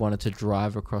really wanted to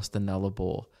drive across the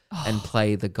Nullarbor and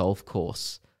play the golf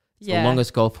course. It's the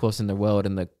longest golf course in the world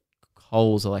and the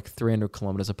holes are like 300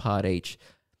 kilometers apart each.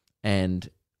 And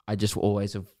I just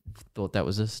always have thought that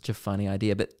was such a funny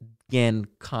idea. But again,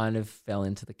 kind of fell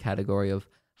into the category of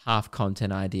half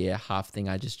content idea, half thing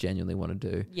I just genuinely want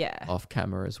to do Yeah. off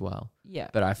camera as well. Yeah.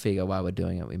 But I figure while we're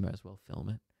doing it, we might as well film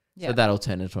it. Yeah. So that'll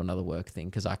turn into another work thing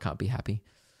because I can't be happy.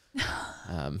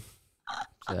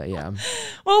 So yeah,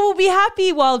 Well, we'll be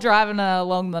happy while driving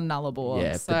along the Nullarbor.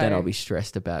 yeah. so. But then I'll be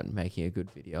stressed about making a good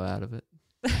video out of it.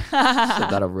 So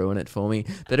that'll ruin it for me.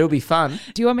 But it'll be fun.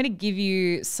 Do you want me to give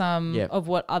you some Yeah. of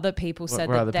what other people said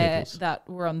were other people's? that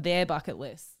were on their bucket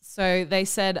list? So they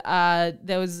said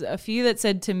there was a few that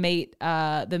said to meet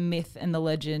the myth and the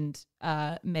legend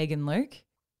Megan Luke.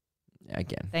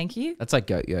 Again, Thank you. that's like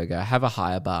goat yoga. Have a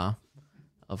higher bar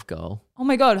of goal. Oh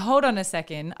my God, hold on a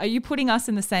second. Are you putting us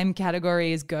in the same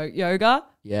category as goat yoga?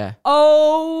 Yeah,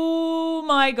 Oh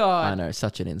my I God. know.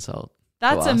 Such an insult.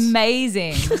 That's to us.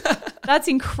 amazing. That's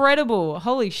incredible.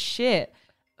 Holy shit.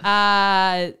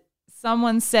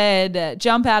 Someone said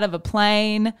jump out of a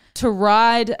plane, to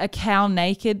ride a cow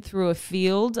naked through a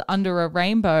field under a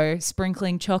rainbow,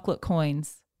 sprinkling chocolate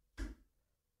coins.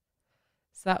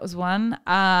 So that was one.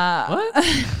 What?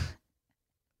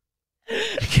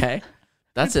 Okay,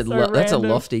 that's It's a so that's a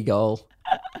random. lofty goal.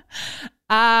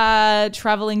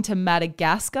 Traveling to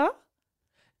Madagascar.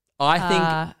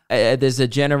 I think there's a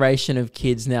generation of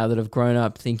kids now that have grown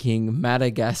up thinking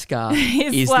Madagascar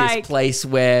It's is like- this place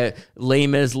where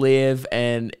lemurs live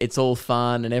and it's all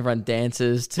fun and everyone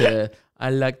dances to I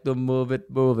like to move it,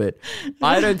 move it.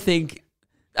 I think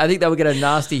they would get a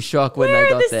nasty shock when Where they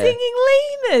are got the there. singing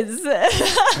lemurs?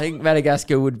 I think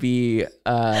Madagascar would be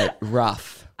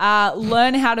rough.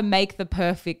 Learn how to make the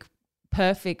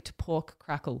perfect pork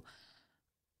crackle.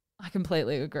 I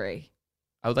completely agree.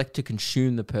 I would like to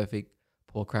consume the perfect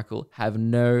pork crackle, have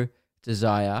no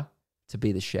desire to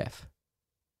be the chef.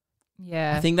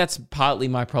 Yeah. I think that's partly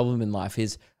my problem in life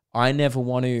is I never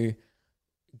want to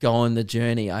go on the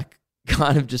journey. I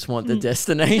kind of just want the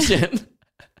destination.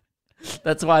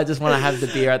 That's why I just want to have the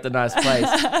beer at the nice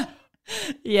place.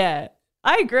 Yeah,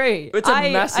 I agree. It's a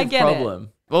I massive get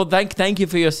problem. Well, thank you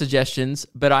for your suggestions,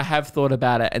 but I have thought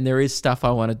about it, and there is stuff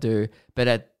I want to do. But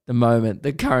at the moment,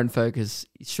 the current focus,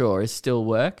 sure, is still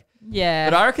work. Yeah.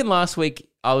 But I reckon last week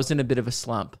I was in a bit of a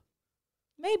slump.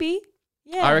 Maybe.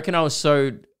 Yeah. I reckon I was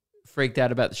so freaked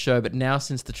out about the show, but now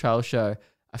since the trial show,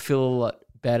 I feel a lot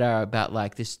better about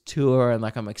like this tour, and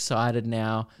like I'm excited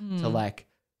now to like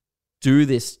do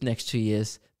this next 2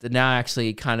 years. That now I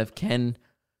actually kind of can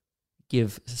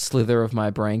give a slither of my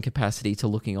brain capacity to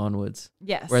looking onwards.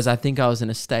 Yes. Whereas I think I was in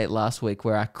a state last week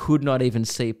where I could not even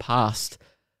see past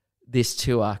this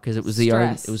tour because it was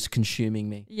Stress. it was consuming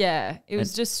me. Yeah. It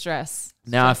was just stress.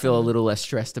 Now I feel a Stressing. little less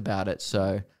stressed about it,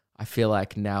 so I feel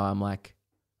like now I'm like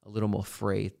a little more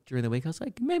free. During the week I was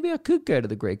like, maybe I could go to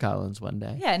the Greek islands one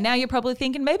day. Yeah. Now you're probably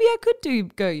thinking maybe I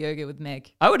could go yoga with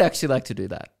Meg. I would actually like to do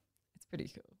that. It's pretty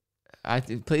cool.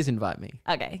 Please invite me.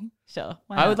 Okay. Sure.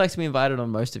 Why I would not? like to be invited on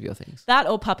most of your things. that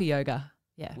or puppy yoga.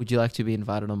 Yeah. Would you like to be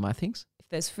invited on my things? If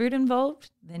there's food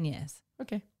involved, then yes.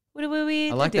 Okay. What are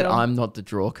we? I like that I'm not the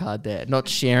draw card there, not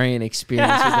sharing an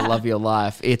experience with the love of your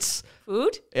life. It's,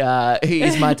 food.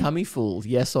 is my tummy full?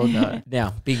 Yes or no?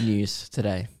 Now, big news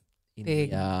today in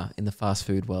Big. in the fast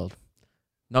food world.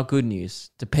 Not good news,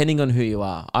 depending on who you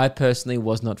are. I personally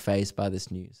was not fazed by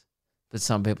this news, but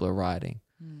some people are rioting.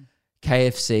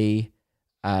 KFC,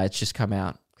 it's just come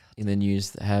out in the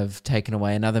news that have taken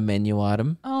away another menu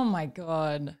item, Oh my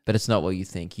god. but it's not what you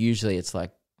think. Usually it's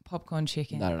like, Popcorn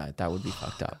chicken. no, that would be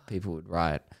fucked up. People would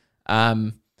riot.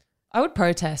 I would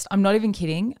protest. I'm not even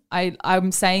kidding.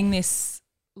 I'm saying this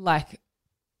like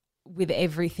with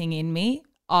everything in me.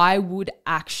 I would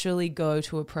actually go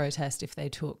to a protest if they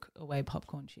took away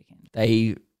popcorn chicken.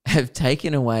 They have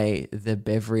taken away the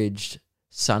beverage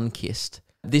Sunkist.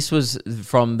 This was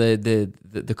from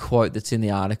the quote that's in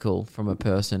the article from a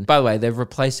person. By the way, they've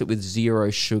replaced it with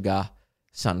zero sugar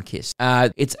Sunkist.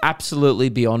 It's absolutely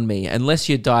beyond me. Unless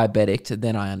you're diabetic,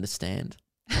 then I understand.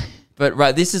 But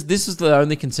right, this is the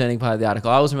only concerning part of the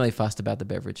article. I wasn't really fussed about the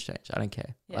beverage change. I don't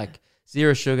care. Yeah. Like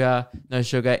zero sugar, no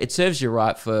sugar. It serves you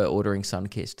right for ordering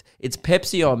Sunkist. It's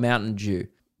Pepsi or Mountain Dew.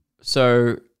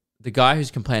 So the guy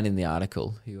who's complaining in the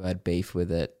article, who had beef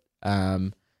with it,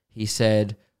 he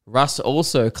said Russ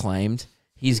also claimed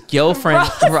his girlfriend.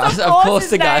 Russ, of course,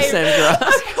 the guy's name is Russ.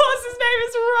 Of course, his name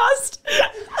is Rust.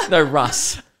 No,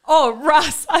 Russ. Oh,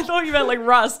 Russ. I thought you meant like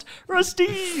Rust.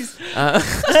 Rusties.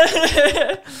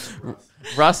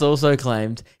 Russ also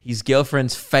claimed his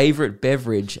girlfriend's favorite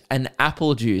beverage, an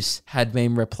apple juice, had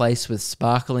been replaced with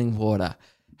sparkling water.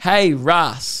 Hey,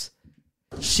 Russ,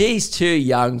 she's too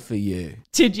young for you.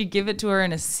 Did you give it to her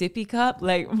in a sippy cup?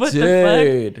 Like, what the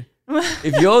Dude,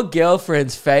 if your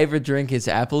girlfriend's favorite drink is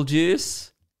apple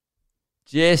juice,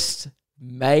 just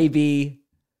maybe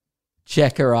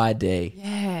check her ID. fuck?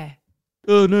 Yeah.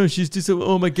 Oh no,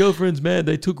 oh, my girlfriend's mad.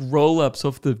 They took roll-ups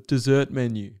off the dessert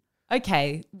menu.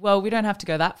 Okay. Well, we don't have to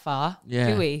go that far,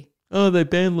 Yeah. do we? Oh, they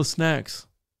banned the snacks.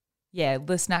 Yeah,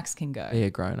 the snacks can go. Yeah,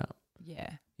 grown up. Yeah.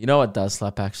 You know what does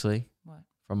slap actually What?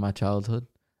 from my childhood?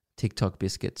 TikTok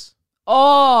biscuits.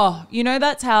 Oh, you know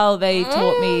that's how they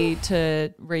taught me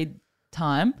to read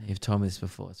time. You've told me this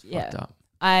before. It's Yeah. fucked up.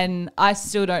 And I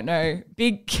still don't know.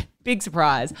 Big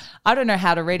surprise. I don't know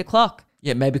how to read a clock.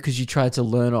 Yeah, maybe because you tried to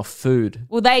learn off food.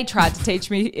 Well, they tried to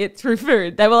teach me it through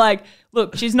food. They were like,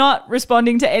 look, she's not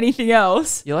responding to anything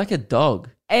else. You're like a dog.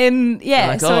 And yeah,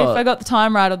 Like, so oh. if I got the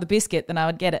time right of the biscuit, then I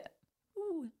would get it.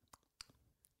 Ooh,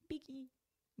 biggie.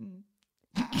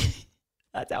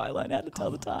 That's how I learned how to tell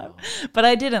the time. But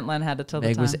I didn't learn how to tell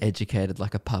Meg the time. was educated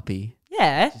like a puppy,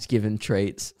 Yeah. just given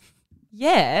treats.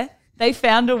 Yeah. They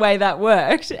found a way that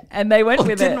worked and they went Oh, it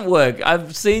with it. didn't work.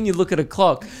 I've seen you look at a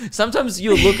clock. Sometimes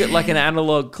you'll look at like an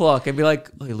analog clock and be like,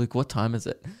 "Oh, Luke, what time is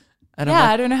it?" And Yeah,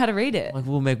 I I'm don't know how to read it. like,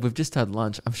 "Well, Meg, we've just had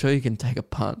lunch. I'm sure you can take a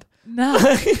punt." No,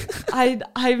 I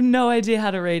have no idea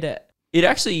how to read it. It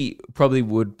actually probably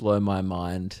would blow my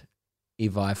mind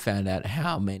if I found out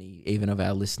how many, even of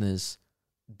our listeners,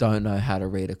 don't know how to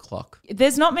read a clock.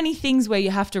 There's not many things where you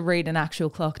have to read an actual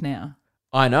clock now.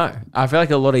 I know. I feel like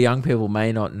a lot of young people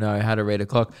may not know how to read a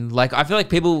clock. Like, I feel like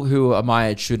people who are my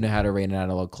age should know how to read an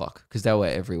analog clock because they were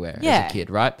everywhere Yeah. as a kid,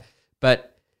 right?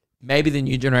 But maybe the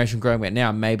new generation growing up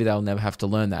now, maybe they'll never have to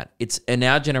learn that. And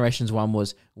our generation's one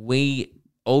was we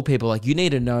old people, like, you need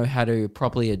to know how to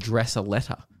properly address a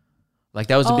letter. Like,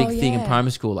 that was a Oh, big thing in yeah.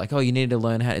 primary school. Like, oh, you need to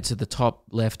learn how it's at the top,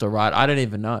 left, or right. I don't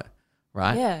even know,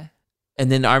 right? Yeah. And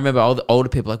then I remember all the older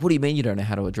people like, what do you mean you don't know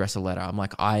how to address a letter? I'm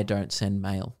like, I don't send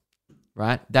mail,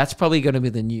 right? That's probably going to be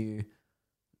the new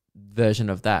version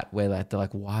of that where like, they're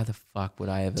like, why the fuck would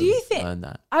I ever Do you think- learn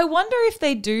that? I wonder if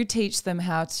they do teach them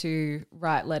how to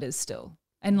write letters still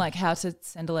and like how to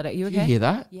send a letter. You Did you okay? hear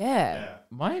that? Yeah.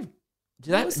 My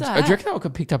What was that? Do you reckon that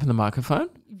got picked up in the microphone?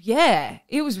 Yeah,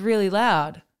 it was really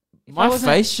loud. If I My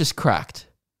wasn't- face just cracked.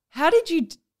 How did you?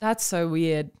 That's so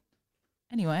weird.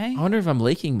 Anyway, I wonder if I'm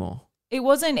leaking more. it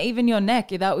wasn't even your neck.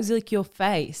 That was like your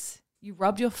face. You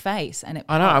rubbed your face and it.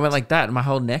 I know. I popped. went like that and my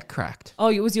whole neck cracked. Oh,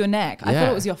 it was your neck. I Yeah.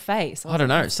 thought it was your face. I don't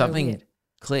know. That's so Something weird.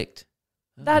 clicked.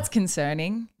 That's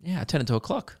concerning. Yeah, I turned into a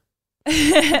clock.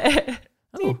 That's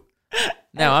Oh.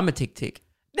 Now I'm a tick tick.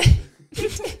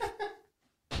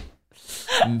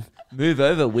 Move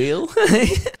over, wheel.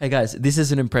 Hey guys, this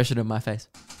is an impression of my face.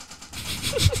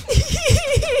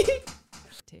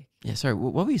 Yeah, sorry.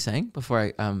 What were you saying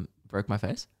before I broke my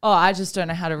face? Oh, I just don't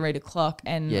know how to read a clock.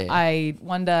 And Yeah. I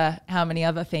wonder how many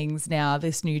other things now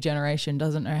this new generation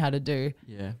doesn't know how to do.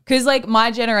 Yeah. Because like my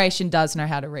generation does know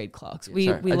how to read clocks. We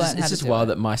Sorry. learned how to It's just do wild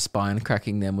it. that my spine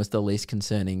cracking them was the least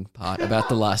concerning part about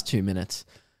the last 2 minutes.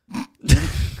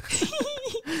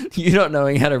 You not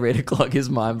knowing how to read a clock is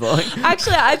mind blowing.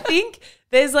 Actually, I think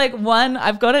there's like one,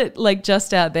 I've got it like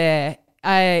just out there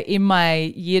in my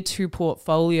year 2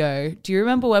 portfolio. Do you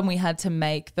remember when we had to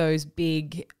make those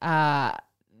big,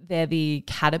 they're the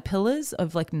caterpillars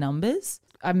of like numbers?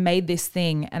 I made this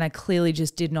thing and I clearly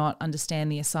just did not understand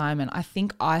the assignment. I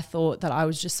think I thought that I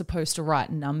was just supposed to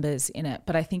write numbers in it,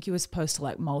 but I think you were supposed to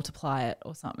like multiply it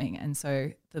or something. And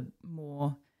so the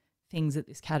more things that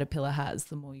this caterpillar has,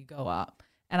 the more you go up.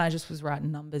 And I just was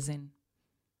writing numbers in.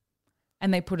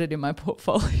 And they put it in my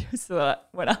portfolio so that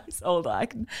when I was older, I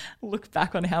can look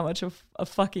back on how much of a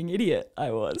fucking idiot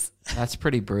I was. That's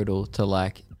pretty brutal to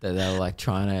like, that they were like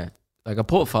trying to, like a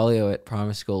portfolio at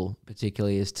primary school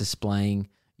particularly is displaying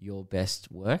your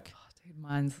best work. Dude,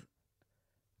 mine's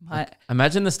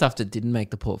Imagine the stuff that didn't make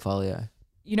the portfolio.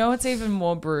 You know what's even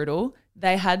more brutal?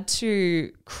 They had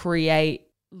to create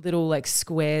little like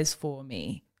squares for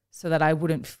me so that I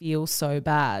wouldn't feel so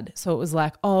bad. So it was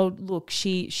like, oh, look,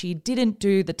 she didn't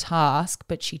do the task,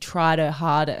 but she tried her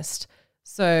hardest.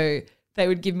 So they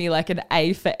would give me like an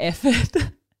A for effort.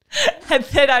 And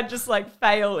then I'd just like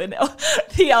fail in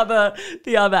the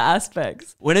other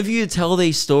aspects. Whenever you tell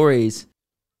these stories,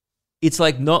 it's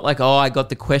like not like, oh, I got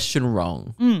the question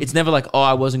wrong. It's never like, oh,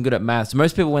 I wasn't good at maths.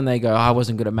 Most people when they go, oh, I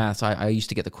wasn't good at maths, I used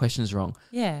to get the questions wrong.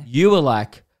 Yeah. You were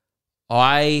like,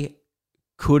 I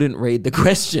couldn't read the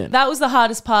question. That was the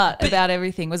hardest part about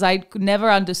everything was I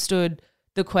never understood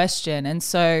the question. And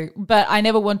so, but I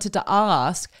never wanted to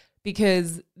ask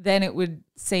because then it would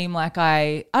seem like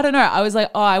I don't know. I was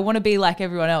like, oh, I want to be like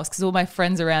everyone else because all my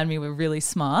friends around me were really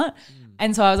smart.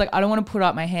 And so I was like, I don't want to put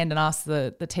up my hand and ask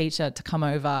the teacher to come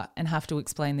over and have to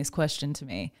explain this question to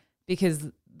me because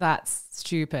that's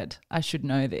stupid. I should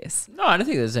know this. No, I don't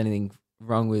think there's anything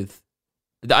wrong with.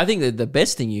 I think that the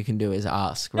best thing you can do is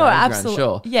ask. Right? No, If you're absolutely.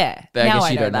 unsure. Yeah. But now I guess I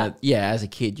you know don't that. know. Yeah, as a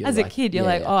kid, you're As like, a kid, you're yeah,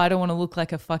 like, yeah. oh, I don't want to look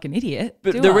like a fucking idiot.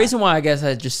 But do the I? reason why I guess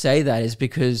I just say that is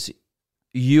because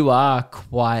you are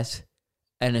quite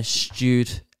an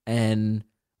astute and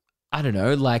I don't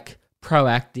know, like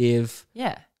proactive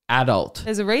Yeah. adult.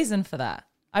 There's a reason for that.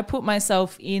 I put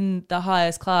myself in the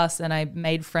highest class and I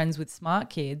made friends with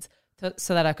smart kids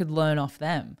so that I could learn off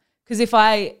them. Because if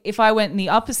I went in the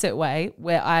opposite way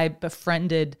where I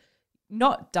befriended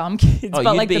not dumb kids, but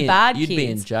like the bad you'd kids, be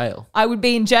in jail. I would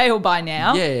be in jail by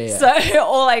now. Yeah. So,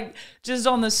 or like just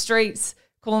on the streets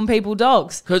calling people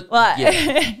dogs. 'Cause- Like,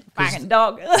 yeah. fucking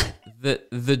dog.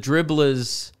 The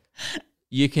dribblers,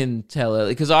 you can tell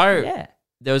because Yeah.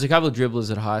 there was a couple of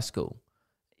dribblers at high school,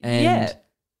 and Yeah.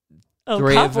 A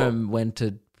 3 of couple. them went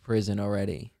to prison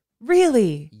already.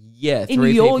 Really? Yeah, In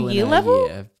 3 your people in year our level?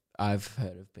 year I've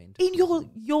heard of been. To In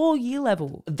your year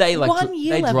level? They like one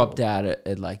year they level? dropped out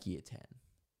at like year 10.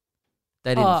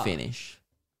 They didn't Oh. finish.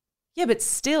 Yeah, but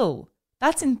still, We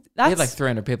had that's like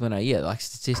 300 people in our year. Like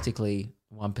statistically,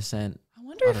 1%. I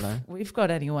wonder I if don't know. we've got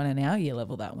anyone in our year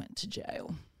level that went to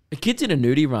jail. A kid did a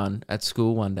nudie run at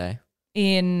school one day.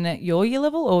 In your year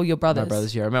level or your brother's? My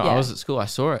brother's year. I remember I Yeah. was at school. I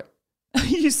saw it.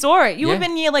 You saw it. You would Yeah. have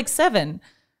been year like 7.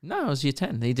 No, it was year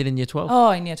 10. He did in year 12. Oh,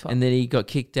 in year 12. And then he got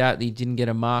kicked out. He didn't get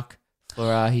a mark for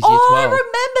his year Oh, I 12. remember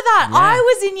that. Yeah. I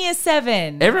was in year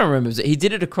 7. Everyone remembers it. He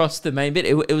did it across the main bit.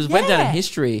 It went down in Yeah.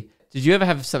 history. Did you ever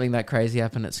have something that crazy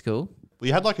happen at school? We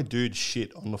had like a dude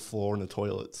shit on the floor in the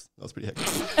toilets. That was pretty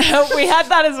hectic. We had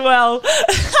that as well.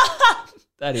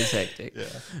 That is hectic.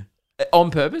 Yeah. On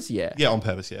purpose? Yeah. Yeah, on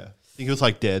purpose, yeah. I think he was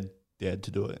like dead to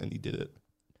do it, and he did it.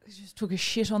 He just took a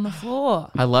shit on the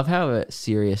floor. I love how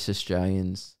serious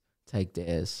Australians take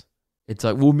dares. It's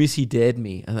like, well, Missy dared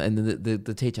me. And then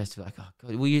the teacher has to be like, oh,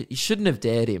 God, well, you shouldn't have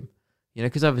dared him. You know,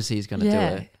 because obviously he's going to do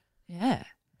it. Yeah.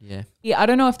 Yeah. Yeah, I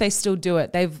don't know if they still do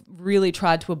it. They've really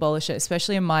tried to abolish it,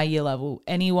 especially in my year level.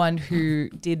 Anyone who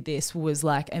did this was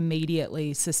like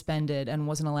immediately suspended and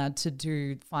wasn't allowed to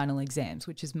do final exams,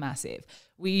 which is massive.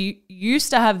 We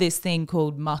used to have this thing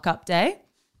called muck-up day,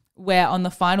 where on the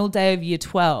final day of year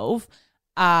 12,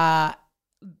 the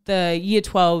year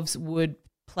 12s would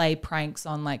play pranks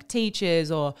on like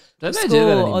teachers or Don't school, they do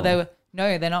that anymore? or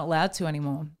they're not allowed to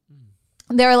anymore.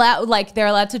 They're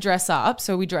allowed to dress up.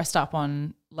 So we dressed up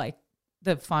on like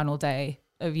the final day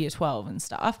of year 12 and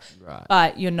stuff. Right.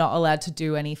 But you're not allowed to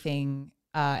do anything,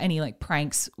 any like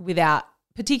pranks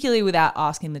particularly without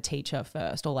asking the teacher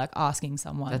first or like asking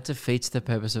someone. That defeats the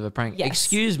purpose of a prank. Yes.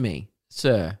 Excuse me,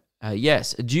 sir.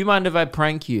 Yes. Do you mind if I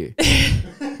prank you?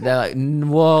 They're like,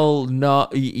 well, no.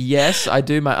 Yes, I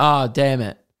do. Damn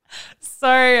it.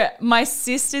 So my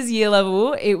sister's year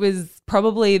level, it was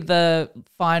probably the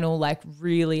final like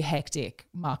really hectic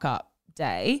muck-up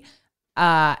day.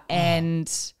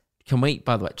 And Can we,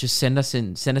 by the way, just send us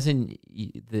in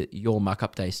your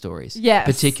muck-up day stories? Yes.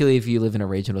 Particularly if you live in a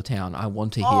regional town. I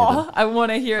want to hear them. I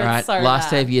want to hear All it right. so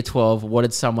Last bad. day of year 12, what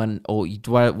did someone or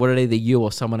what did either you or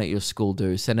someone at your school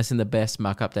do? Send us in the best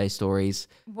muck-up day stories.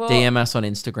 Well- DM us on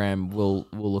Instagram. We'll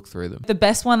look through them. The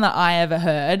best one that I ever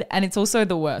heard, and it's also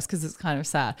the worst because it's kind of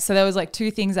sad. So there was like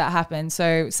two things that happened.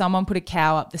 So someone put a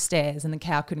cow up the stairs and the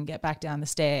cow couldn't get back down the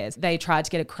stairs. They tried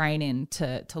to get a crane in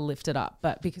to lift it up,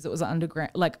 but because it was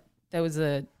underground, like there was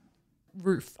a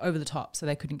roof over the top, so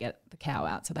they couldn't get the cow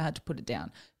out, so they had to put it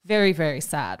down. Very, very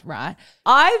sad, right?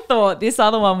 I thought this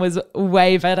other one was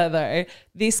way better though.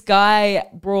 This guy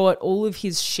brought all of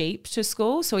his sheep to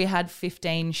school, so he had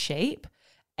 15 sheep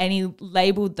and he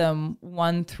labeled them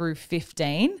 1 through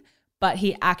 15, but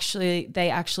they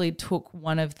actually took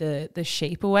one of the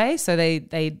sheep away, so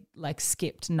they like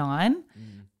skipped 9.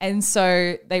 And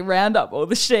so they round up all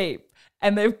the sheep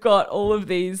and they've got all of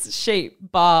these sheep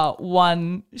bar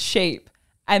one sheep.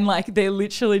 And like they're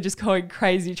literally just going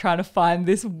crazy trying to find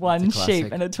this one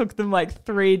sheep. And it took them like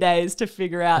 3 days to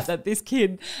figure out that this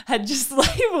kid had just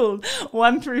labeled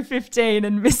 1 through 15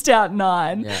 and missed out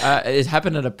 9. Yeah. It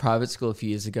happened at a private school a few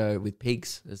years ago with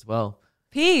pigs as well.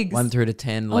 Pigs. 1 through to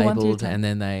 10 1 through labeled, 10. and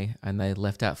then they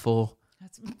left out 4.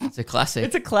 It's a classic.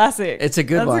 It's a classic. It's a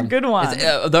good one. That's a good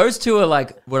one. Those two are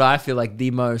like what I feel like the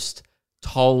most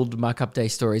told muck-up day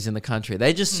stories in the country.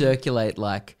 They just circulate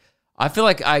like, I feel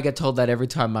like I get told that every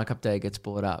time muck-up day gets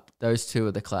brought up. Those two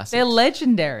are the classics. They're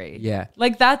legendary. Yeah.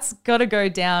 Like that's got to go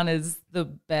down as the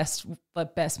best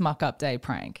muck-up day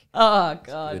prank. Oh,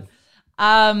 God.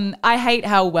 I hate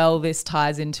how well this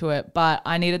ties into it, but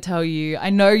I need to tell you,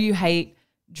 I know you hate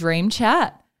dream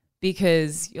chat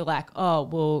because you're like, oh,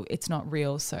 well, it's not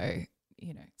real, so,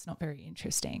 it's not very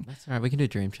interesting. That's all right. We can do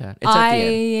dream chat. It's at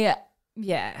the end.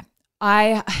 Yeah.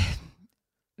 I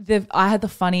had the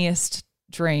funniest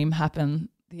dream happen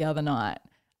the other night.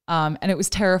 And it was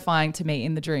terrifying to me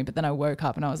in the dream, but then I woke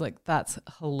up and I was like, that's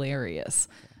hilarious.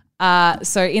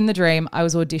 So in the dream, I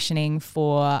was auditioning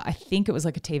for, I think it was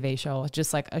like a TV show or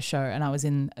just like a show, and I was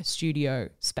in a studio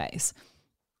space.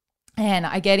 And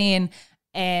I get in,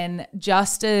 and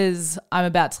just as I'm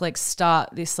about to like start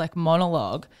this like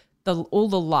monologue, all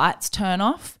the lights turn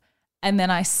off. And then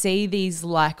I see these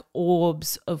like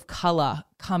orbs of color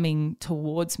coming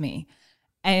towards me.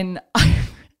 And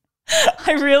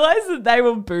I realized that they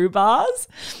were boo bars.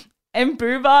 And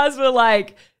boo bars were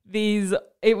like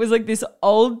it was like this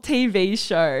old TV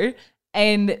show.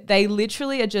 And they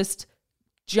literally are just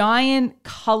giant,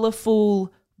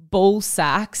 colorful ball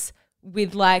sacks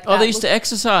with like. Oh, they used to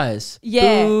exercise.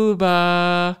 Yeah.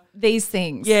 Booba. These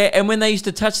things. Yeah, and when they used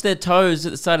to touch their toes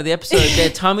at the start of the episode, their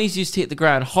tummies used to hit the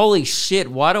ground. Holy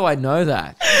shit, why do I know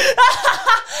that?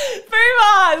 Boo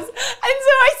bars. And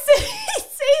so I see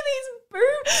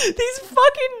these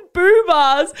fucking boo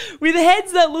bars with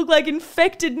heads that look like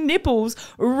infected nipples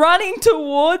running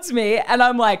towards me. And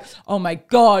I'm like, oh my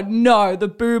God, no, the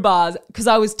boo bars. Because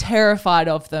I was terrified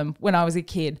of them when I was a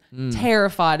kid.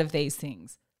 Terrified of these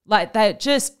things. Like they're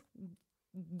just,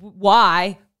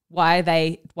 why do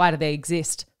they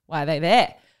exist? Why are they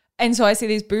there? And so I see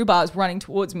these boo bars running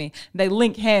towards me. They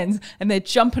link hands and they're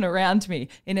jumping around me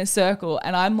in a circle.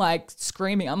 And I'm like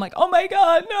screaming. I'm like, oh my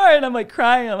God, no. And I'm like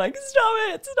crying. I'm like, stop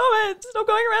it. Stop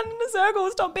going around in a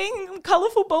circle. Stop being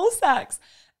colorful ball sacks.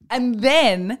 And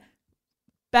then,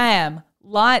 bam,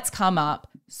 lights come up.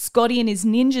 Scotty and his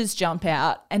ninjas jump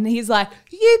out and he's like,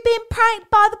 you've been pranked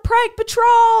by the prank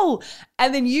patrol.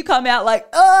 And then you come out like,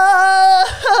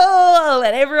 oh,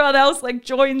 and everyone else like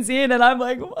joins in. And I'm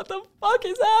like, what the fuck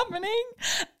is happening?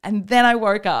 And then I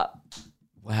woke up.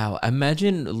 Wow.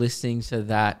 Imagine listening to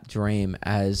that dream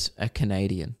as a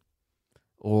Canadian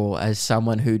or as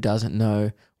someone who doesn't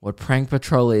know what Prank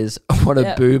Patrol is, what a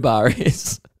Yep. boo bar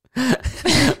is,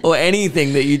 or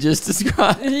anything that you just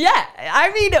described. Yeah,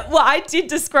 I mean, well, I did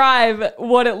describe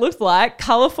what it looked like.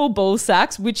 Colourful ball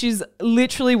sacks, which is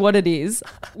literally what it is,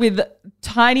 with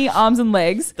tiny arms and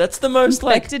legs, That's the most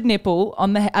like. inflected nipple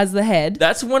on the as the head.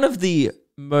 That's one of the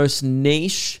most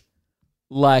niche,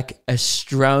 like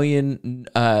Australian,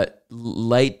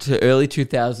 late to early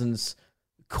 2000s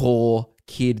core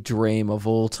kid dream of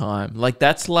all time. Like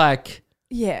that's like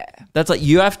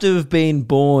you have to have been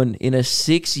born in a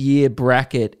 6-year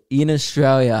bracket in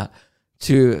Australia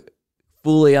to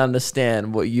fully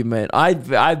understand what you meant. I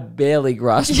barely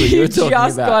grasped what you were talking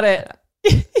just about. got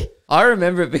it. I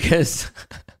remember it because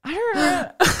I don't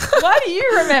remember. Why do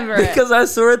you remember it? because I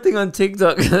saw a thing on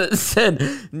TikTok that said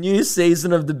new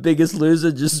season of The Biggest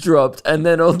Loser just dropped, and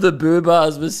then all the boo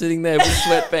bars were sitting there with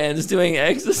sweatbands doing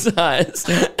exercise.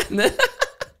 And then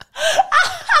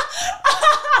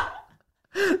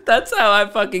that's how I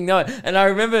fucking know it. And I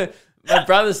remember my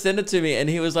brother sent it to me, and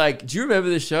he was like, "Do you remember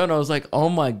this show?" And I was like, "Oh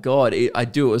my god, I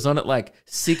do." It was on at like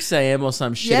 6 a.m. or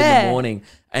some shit in Yeah. the morning,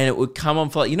 and it would come on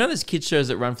for like, you know those kids shows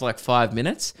that run for like 5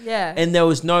 minutes. Yeah. And there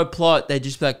was no plot. They'd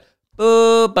just be like,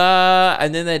 "Booba,"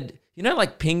 and then they'd, you know,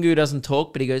 like Pingu doesn't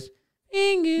talk, but he goes,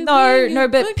 "Pingu." No,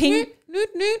 but Pingu.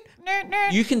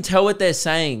 You can tell what they're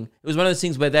saying. It was one of those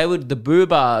things where the boo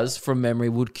bars from memory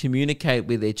would communicate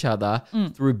with each other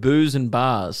through boos and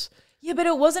bars. Yeah, but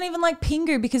it wasn't even like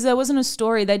Pingu because there wasn't a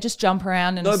story. They just jump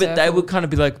around in a No, but they circle. would kind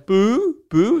of be like, boo,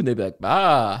 boo, and they'd be like,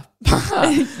 bah, bah.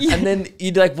 And then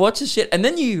you'd like watch the shit, and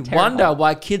then you wonder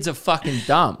why kids are fucking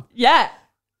dumb. Yeah.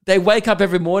 They wake up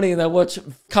every morning and they watch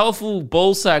colourful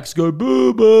ball sacks go,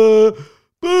 boo, boo,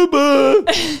 boo, boo.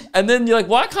 And then you're like,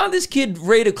 why can't this kid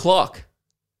read a clock?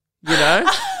 You know?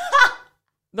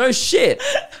 No shit.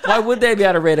 Why would they be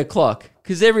able to read a clock?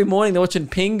 Because every morning they're watching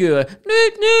Pingu, noot,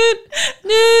 noot,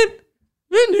 noot,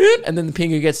 noot, noot, and then the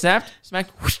Pingu gets smacked,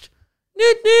 whoosh,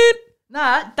 noot, noot.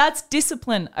 Nah, that's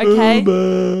discipline, okay?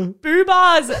 Boo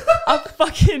bars are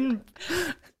fucking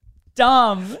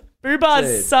dumb. Boo bars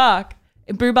Dude. suck.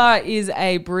 Boo Bar is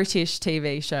a British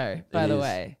TV show, by the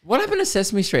way. What happened to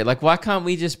Sesame Street? Like, why can't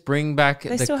we just bring back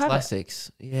the still have it.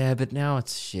 classics? Yeah, but now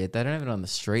it's shit. They don't have it on the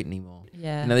street anymore.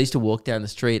 Yeah. You know, they used to walk down the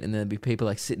street and there'd be people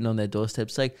like sitting on their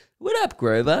doorsteps like, what up,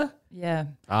 Grover? Yeah.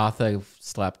 Arthur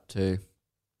slapped too.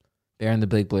 Bear in the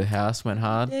Big Blue House went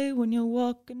hard. Hey, when you're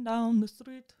walking down the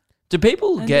street. Do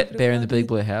people And get Bear in the everybody- Big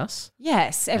Blue House?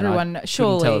 Yes, And everyone, I couldn't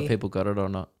surely. tell if people got it or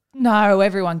not. No,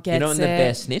 everyone gets You know when the it.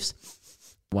 bear sniffs?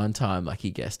 One time, like, he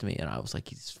guessed me and I was like,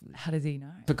 How does he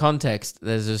know? For context,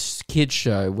 there's this kids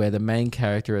show where the main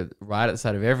character, right at the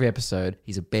start of every episode,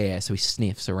 he's a bear, so he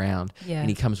sniffs around, Yeah. and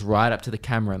he comes right up to the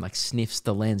camera and like sniffs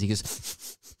the lens. He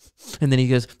goes, and then he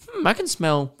goes, I can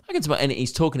smell, and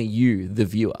he's talking to you, the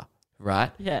viewer,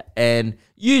 right? Yeah. And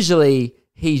usually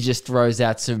he just throws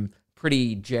out some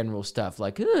pretty general stuff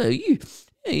like, oh,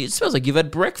 it smells like you've had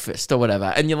breakfast or whatever.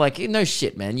 And you're like, no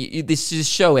shit, man. This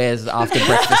show airs after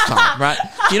breakfast time, right?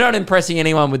 You're not impressing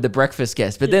anyone with the breakfast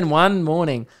guest. But then one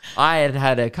morning, I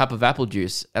had a cup of apple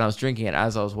juice and I was drinking it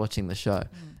as I was watching the show.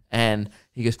 And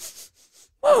he goes,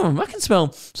 I can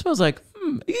smells like, are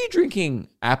you drinking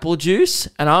apple juice?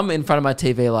 And I'm in front of my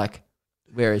TV like,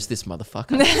 where is this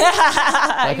motherfucker?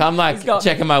 Like, I'm like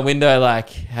checking my window like,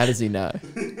 how does he know?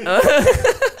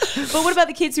 But what about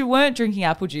the kids who weren't drinking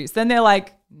apple juice? Then they're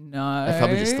like, no. I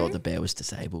probably just thought the bear was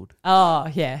disabled. Oh,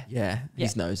 yeah. Yeah,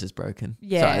 his nose is broken.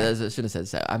 Yeah. Sorry, I shouldn't have said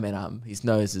so. I mean, his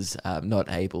nose is not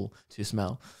able to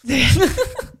smell.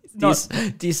 Not-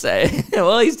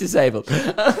 Well, he's disabled.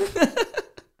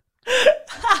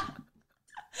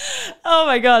 Oh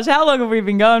my gosh, how long have we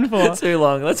been going for? Too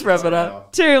long. Let's wrap it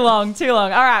up. Too long. All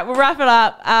right, we'll wrap it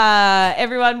up.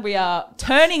 Everyone, we are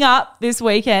turning up this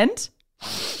weekend.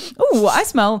 Ooh, I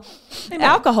smell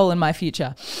alcohol in my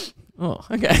future. Oh,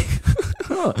 okay.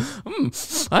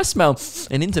 I smell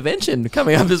an intervention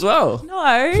coming up as well.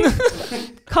 No.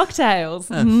 Cocktails.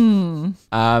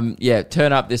 Yeah,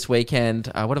 turn up this weekend.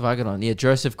 What have I got on? Yeah,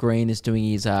 Joseph Green is doing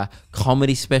his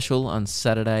comedy special on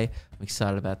Saturday. I'm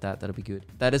excited about that. That'll be good.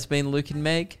 That has been Luke and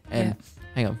Meg. And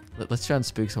hang on, let's try and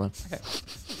spook someone.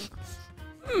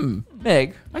 Okay.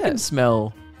 Meg, I can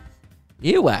smell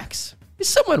earwax. Is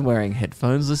someone wearing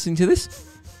headphones listening to this?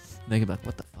 Meg, like,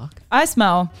 what the fuck? I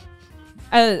smell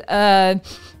a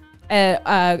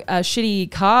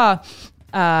shitty car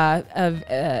of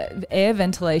air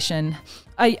ventilation.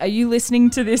 Are you listening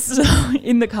to this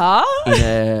in the car? In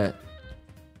a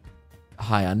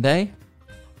Hyundai?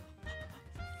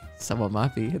 Someone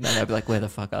might be, and then I'd be like, where the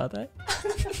fuck are they?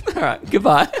 All right,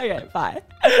 goodbye. Okay, bye.